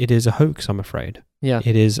hoax, I'm afraid. Yeah.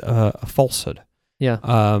 It is a falsehood. Yeah.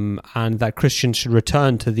 And that Christians should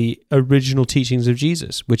return to the original teachings of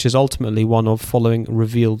Jesus, which is ultimately one of following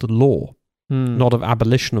revealed law, not of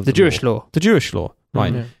abolition of the Jewish law. The Jewish law,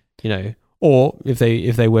 right? Or if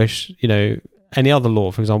they wish, any other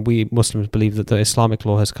law. For example, we Muslims believe that the Islamic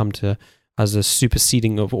law has come to as a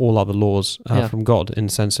superseding of all other laws from God in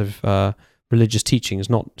the sense of religious teachings,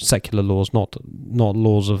 not secular laws, not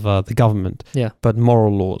laws of the government, but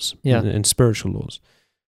moral laws and spiritual laws.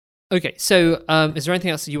 Okay, so is there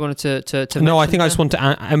anything else that you wanted to No, I think I just want to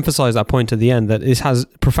emphasize that point at the end, that this has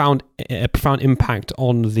a profound impact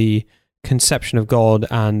on the conception of God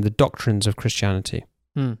and the doctrines of Christianity.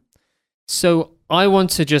 So I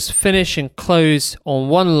want to just finish and close on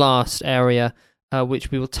one last area,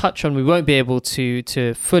 which we will touch on. We won't be able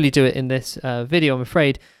to fully do it in this video, I'm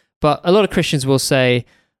afraid, but a lot of Christians will say,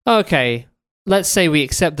 okay, let's say we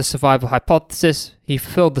accept the survival hypothesis. He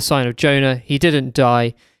fulfilled the sign of Jonah. He didn't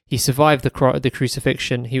die. He survived the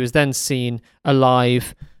crucifixion. He was then seen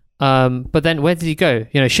alive. But then where did he go?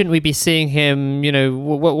 Shouldn't we be seeing him?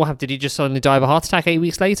 What happened? Did he just suddenly die of a heart attack 8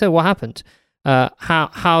 weeks later? What happened?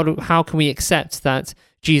 How can we accept that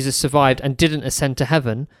Jesus survived and didn't ascend to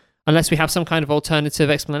heaven unless we have some kind of alternative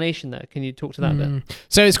explanation there? Can you talk to that bit?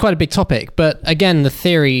 So it's quite a big topic, but again, the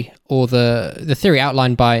theory or the theory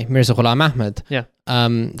outlined by Mirza Ghulam Ahmad,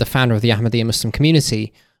 the founder of the Ahmadiyya Muslim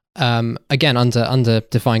community, again under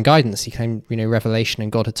divine guidance, he came revelation,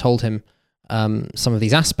 and God had told him some of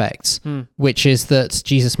these aspects, which is that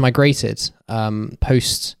Jesus migrated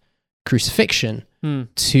post crucifixion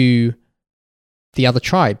to the other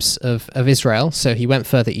tribes of Israel. So he went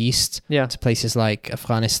further east to places like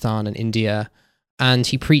Afghanistan and India, and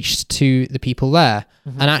he preached to the people there,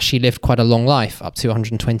 and actually lived quite a long life, up to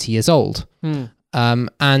 120 years old.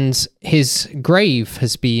 And his grave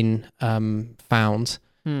has been found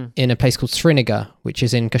in a place called Srinagar, which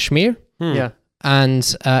is in Kashmir.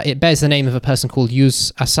 And it bears the name of a person called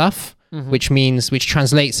Yus Asaf, which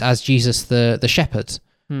translates as Jesus the shepherd,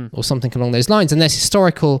 or something along those lines. And there's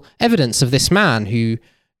historical evidence of this man who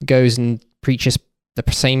goes and preaches the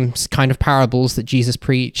same kind of parables that Jesus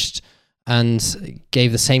preached and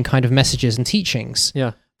gave the same kind of messages and teachings.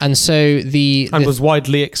 And so was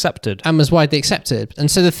widely accepted. And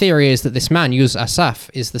so the theory is that this man, Yus Asaf,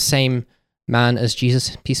 is the same man as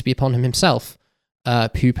Jesus, peace be upon him himself,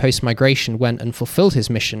 who post-migration went and fulfilled his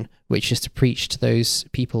mission, which is to preach to those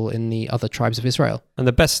people in the other tribes of Israel. And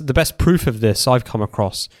the best proof of this I've come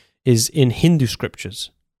across is in Hindu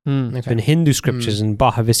scriptures. In Hindu scriptures, in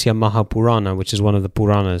Bhavisya Mahapurana, which is one of the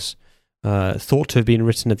Puranas, thought to have been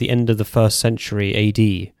written at the end of the 1st century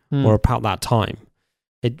AD, or about that time.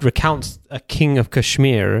 It recounts a king of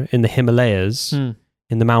Kashmir in the Himalayas, in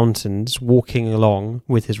the mountains, walking along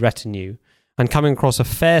with his retinue, and coming across a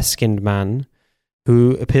fair-skinned man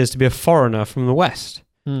who appears to be a foreigner from the West.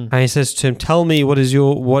 And he says to him, "Tell me,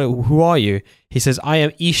 who are you?" He says, "I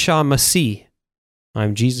am Isha Masih. I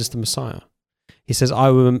am Jesus the Messiah." He says,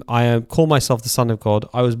 I call myself the Son of God.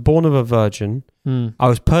 I was born of a virgin. I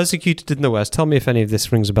was persecuted in the West. Tell me if any of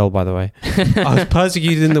this rings a bell, by the way. I was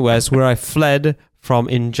persecuted in the West, where I fled from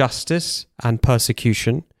injustice and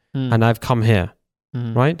persecution, and I've come here.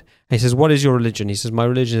 Right? And he says, "What is your religion?" He says, "My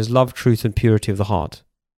religion is love, truth, and purity of the heart."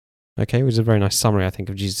 Okay, which is a very nice summary, I think,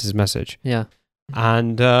 of Jesus' message.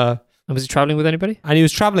 And was he traveling with anybody? And he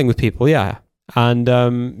was traveling with people, And,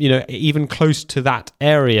 even close to that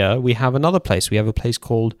area, we have another place. We have a place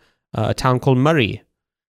called, a town called Murree,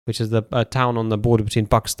 which is a town on the border between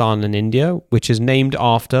Pakistan and India, which is named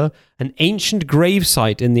after an ancient grave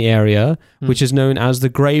site in the area, which is known as the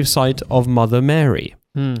grave site of Mother Mary.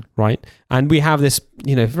 Right? And we have this,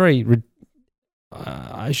 very...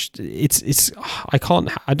 I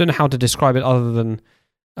don't know how to describe it other than,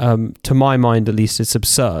 to my mind at least, it's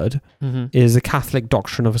absurd, is the Catholic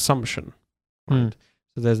doctrine of Assumption. Right?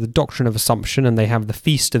 So there's the doctrine of Assumption, and they have the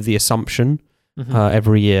Feast of the Assumption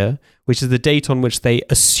every year, which is the date on which they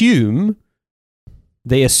assume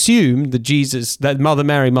they assume that Mother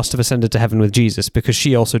Mary must have ascended to heaven with Jesus because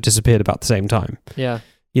she also disappeared about the same time. Yeah.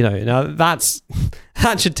 Now that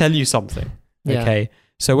should tell you something. Yeah. Okay.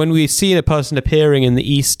 So when we see a person appearing in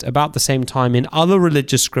the East about the same time in other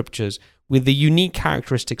religious scriptures with the unique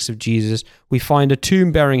characteristics of Jesus, we find a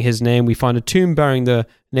tomb bearing his name. We find a tomb bearing the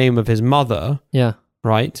name of his mother. Yeah.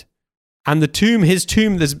 Right. And his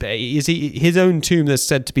tomb, his own tomb that's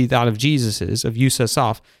said to be that of Jesus's, of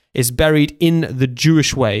Yusuf, is buried in the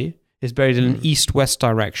Jewish way, is buried in an east-west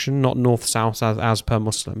direction, not north-south as per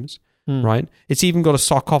Muslims, right? It's even got a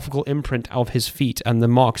sarcophagal imprint of his feet and the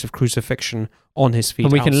marks of crucifixion on his feet.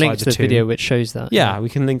 And we can link to the video which shows that. Yeah, we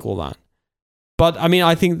can link all that. But, I mean,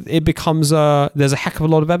 I think it becomes, there's a heck of a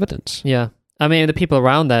lot of evidence. Yeah. I mean, the people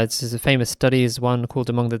around there, there's a famous study, is one called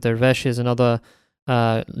Among the Dervishes, another...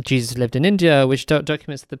 Jesus lived in India, which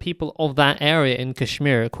documents that the people of that area in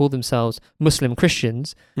Kashmir call themselves Muslim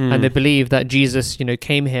Christians, and they believe that Jesus,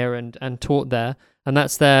 came here and taught there, and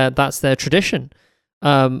that's their tradition.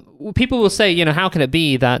 People will say, how can it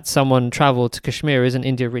be that someone traveled to Kashmir? Isn't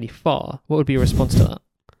India really far? What would be your response to that?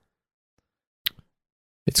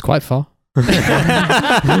 It's quite far.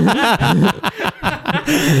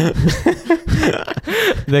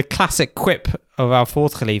 The classic quip of our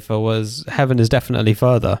fourth Khalifa was, heaven is definitely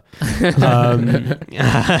further. You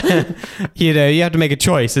have to make a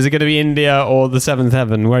choice. Is it going to be India or the seventh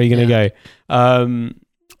heaven? Where are you going to go?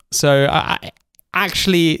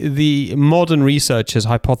 Actually, the modern researchers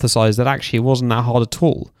hypothesized that actually it wasn't that hard at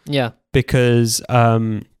all. Yeah. Because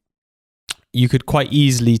you could quite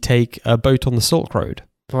easily take a boat on the Silk Road.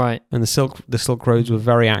 Right. And the Silk Roads were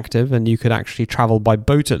very active, and you could actually travel by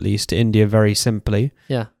boat at least to India very simply.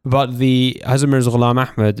 Yeah. But the Hazrat Mirza Ghulam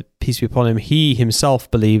Ahmad, peace be upon him, he himself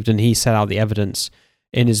believed, and he set out the evidence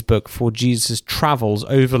in his book for Jesus' travels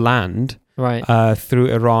overland, right, through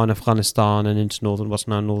Iran, Afghanistan, and into what's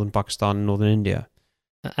now northern Pakistan and northern India.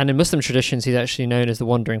 And in Muslim traditions, he's actually known as the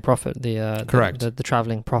wandering prophet, correct, the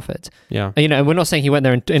traveling prophet. Yeah, and we're not saying he went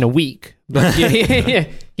there in a week, but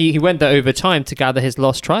he went there over time to gather his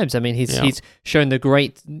lost tribes. I mean, he's shown the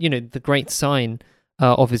great sign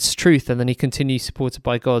of his truth, and then he continues, supported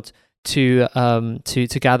by God, to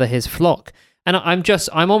gather his flock. And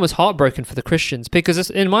I'm almost heartbroken for the Christians,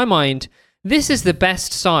 because in my mind, this is the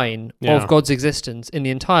best sign of God's existence in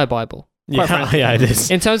the entire Bible. Yeah, it is.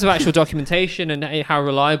 In terms of actual documentation and how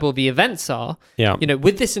reliable the events are,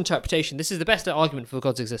 with this interpretation, this is the best argument for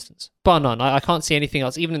God's existence, bar none. I can't see anything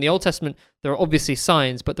else. Even in the Old Testament, there are obviously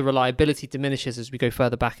signs, but the reliability diminishes as we go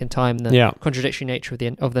further back in time, and the contradictory nature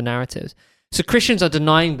of the narratives. So Christians are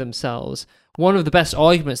denying themselves one of the best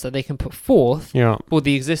arguments that they can put forth for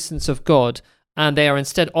the existence of God, and they are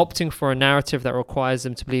instead opting for a narrative that requires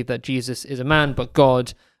them to believe that Jesus is a man but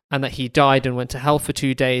God, and that he died and went to hell for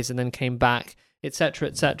 2 days and then came back, etc.,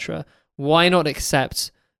 etc. Why not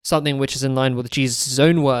accept something which is in line with Jesus'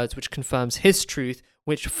 own words, which confirms his truth,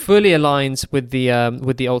 which fully aligns with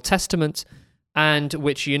the Old Testament, and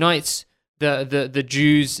which unites the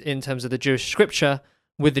Jews in terms of the Jewish scripture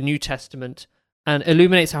with the New Testament, and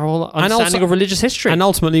illuminates our whole understanding of religious history. And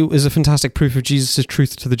ultimately is a fantastic proof of Jesus'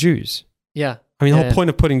 truth to the Jews. Yeah. I mean, the whole point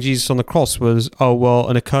of putting Jesus on the cross was,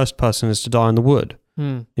 an accursed person is to die on the wood.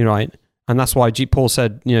 You're right. And that's why Paul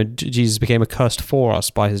said, Jesus became accursed for us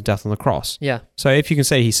by his death on the cross. Yeah. So if you can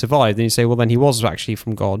say he survived, then you say, well, then he was actually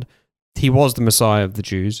from God. He was the Messiah of the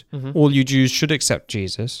Jews. Mm-hmm. All you Jews should accept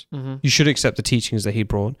Jesus. Mm-hmm. You should accept the teachings that he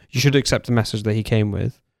brought. You should accept the message that he came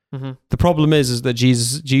with. Mm-hmm. The problem is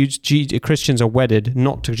that Christians are wedded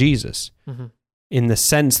not to Jesus, in the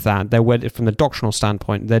sense that they're wedded from the doctrinal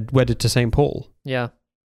standpoint. They're wedded to St. Paul. Yeah.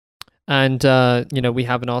 And, we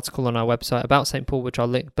have an article on our website about St. Paul, which I'll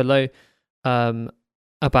link below, about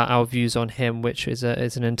our views on him, which is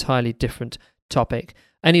an entirely different topic.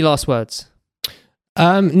 Any last words?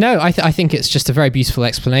 No, I think it's just a very beautiful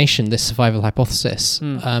explanation, this survival hypothesis,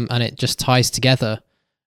 and it just ties together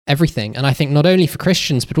everything. And I think not only for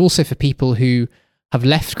Christians, but also for people who have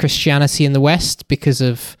left Christianity in the West because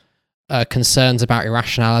of concerns about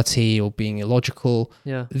irrationality or being illogical,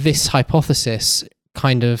 this hypothesis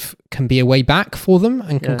kind of can be a way back for them,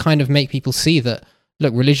 and can kind of make people see that,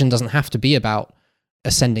 look, religion doesn't have to be about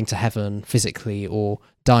ascending to heaven physically or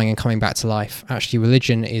dying and coming back to life. Actually,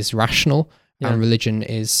 religion is rational, and religion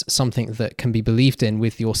is something that can be believed in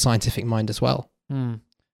with your scientific mind as well.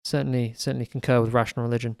 Certainly concur with rational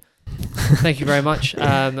religion. Thank you very much.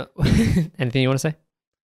 Anything you want to say?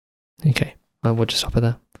 Okay, well, we'll just stop it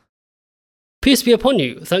there. Peace be upon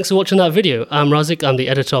you. Thanks for watching that video. I'm Razik, I'm the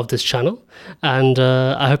editor of this channel, and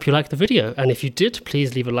I hope you liked the video. And if you did,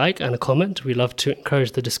 please leave a like and a comment. We love to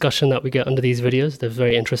encourage the discussion that we get under these videos. They're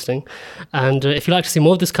very interesting. And if you'd like to see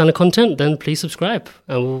more of this kind of content, then please subscribe,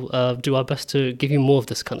 and we'll do our best to give you more of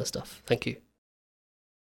this kind of stuff. Thank you.